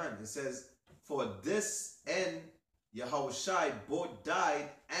 Karen, it says, for this end Yahushai both died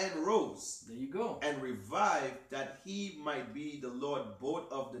and rose. There you go. And revived, that he might be the Lord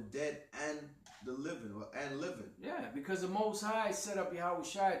both of the dead and the living, Yeah, because the Most High set up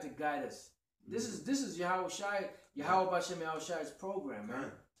Yahushai to guide us. This is Yahushai, Yahweh Bashem Yahushai's program,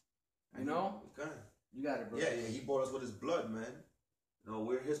 man. You know? You got it, bro. Yeah, he bought us with his blood, man. You know,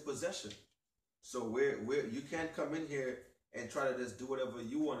 we're his possession. So we're you can't come in here and try to just do whatever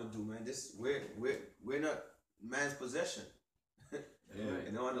you want to do, man. We're not man's possession. Yeah.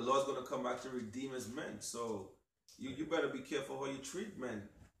 You know, and the Lord's gonna come back to redeem his men. So you better be careful how you treat men.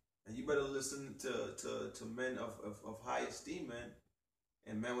 And you better listen to men of high esteem, man.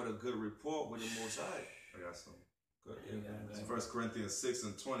 And men with a good rapport with the Most High. I got some. Good. It's 1 Corinthians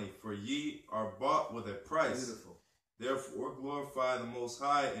 6:20. For ye are bought with a price. Beautiful. Therefore glorify the Most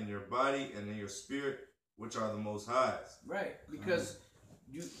High in your body and in your spirit, which are the Most High's. Right. Because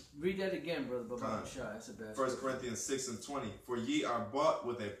you read that again, brother. That's a bad 1 Corinthians 6:20. For ye are bought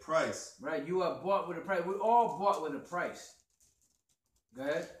with a price. Right. You are bought with a price. We're all bought with a price. Go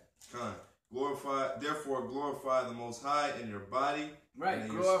ahead. Therefore glorify the Most High in your body. Right,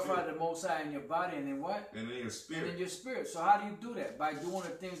 glorify the Most High in your body, and then what? And in your spirit. And in your spirit. So how do you do that? By doing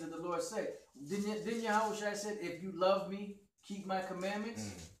the things that the Lord said. Didn't Yahushua said, if you love me, keep my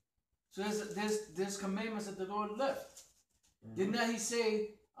commandments? So there's commandments that the Lord left. Didn't he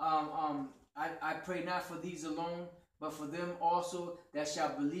say, I pray not for these alone, but for them also that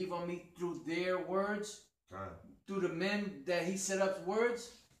shall believe on me through their words? Through the men that he set up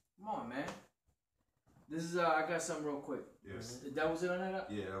words? Come on, man. This is I got something real quick. Yes. That was it on that?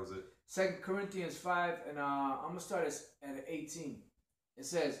 Yeah, that was it. 2 Corinthians 5, and I'm going to start at 18. It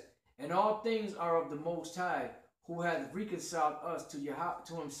says, and all things are of the Most High, who hath reconciled us to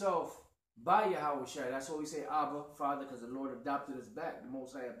himself by Yahushua. That's why we say Abba, Father, because the Lord adopted us back. The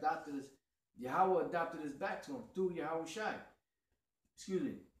Most High adopted us. Yahweh adopted us back to him through Yahushua. Excuse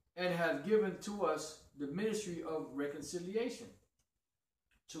me. And hath given to us the ministry of reconciliation.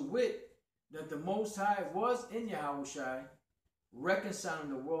 To wit, that the Most High was in Yahushua, reconciling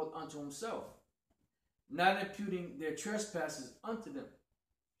the world unto himself, not imputing their trespasses unto them,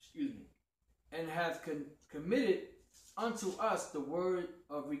 and hath committed unto us the word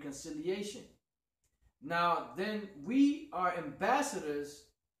of reconciliation. Now then we are ambassadors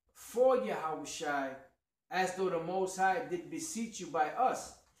for Yahushua, as though the Most High did beseech you by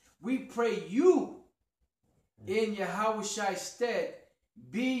us. We pray you in Yahushua's stead,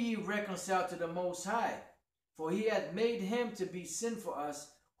 be ye reconciled to the Most High, for he hath made him to be sin for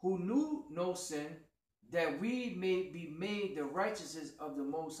us, who knew no sin, that we may be made the righteousness of the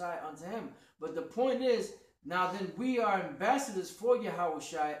Most High unto him. But the point is, now then we are ambassadors for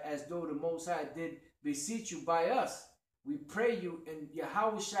Yahushua, as though the Most High did beseech you by us. We pray you in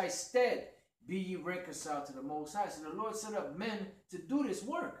Yahushua's stead, be ye reconciled to the Most High. So the Lord set up men to do this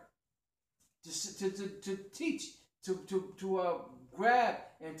work, to teach, to grab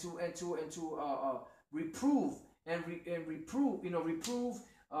and to reprove and reprove,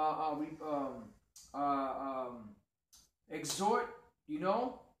 exhort,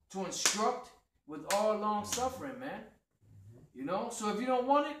 to instruct with all long suffering, man. So if you don't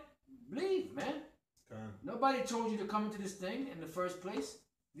want it, leave, man. Nobody told you to come into this thing in the first place.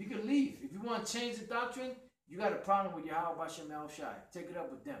 You can leave. If you want to change the doctrine, you got a problem with Yahweh Bashem Yahushai. Take it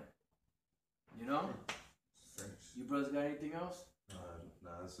up with them. You brothers got anything else?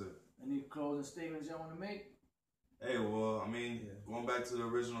 Nah, that's it. Any closing statements y'all want to make? Hey, well, I mean, going back to the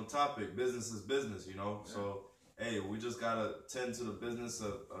original topic, business is business, So, hey, we just gotta tend to the business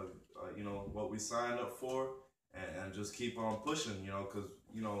of what we signed up for, and just keep on pushing, because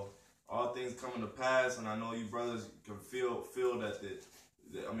all things coming to pass, and I know you brothers can feel that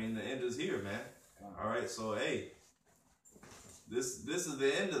the end is here, man. All right, so hey, this is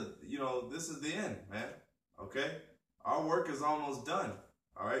the end of this is the end, man. Okay, our work is almost done.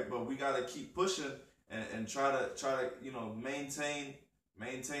 All right, but we gotta keep pushing and try to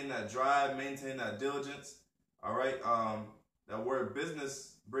maintain that drive, maintain that diligence. All right, that word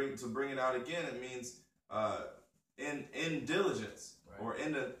business, bring it out again. It means in diligence, right, or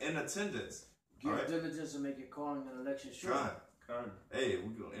in attendance. Give All right. diligence and make your calling and election sure. Con. Hey,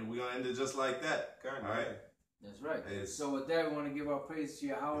 we're gonna end it just like that. All right. That's right. Hey, So with that, we want to give our praise to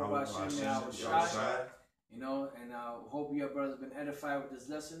Yahweh Bashem, Yahweh Shai. You know, and I hope your brother's been edified with this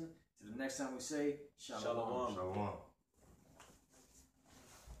lesson. Till the next time we say, Shalom. Shalom.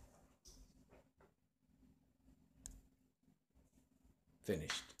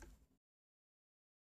 Finished.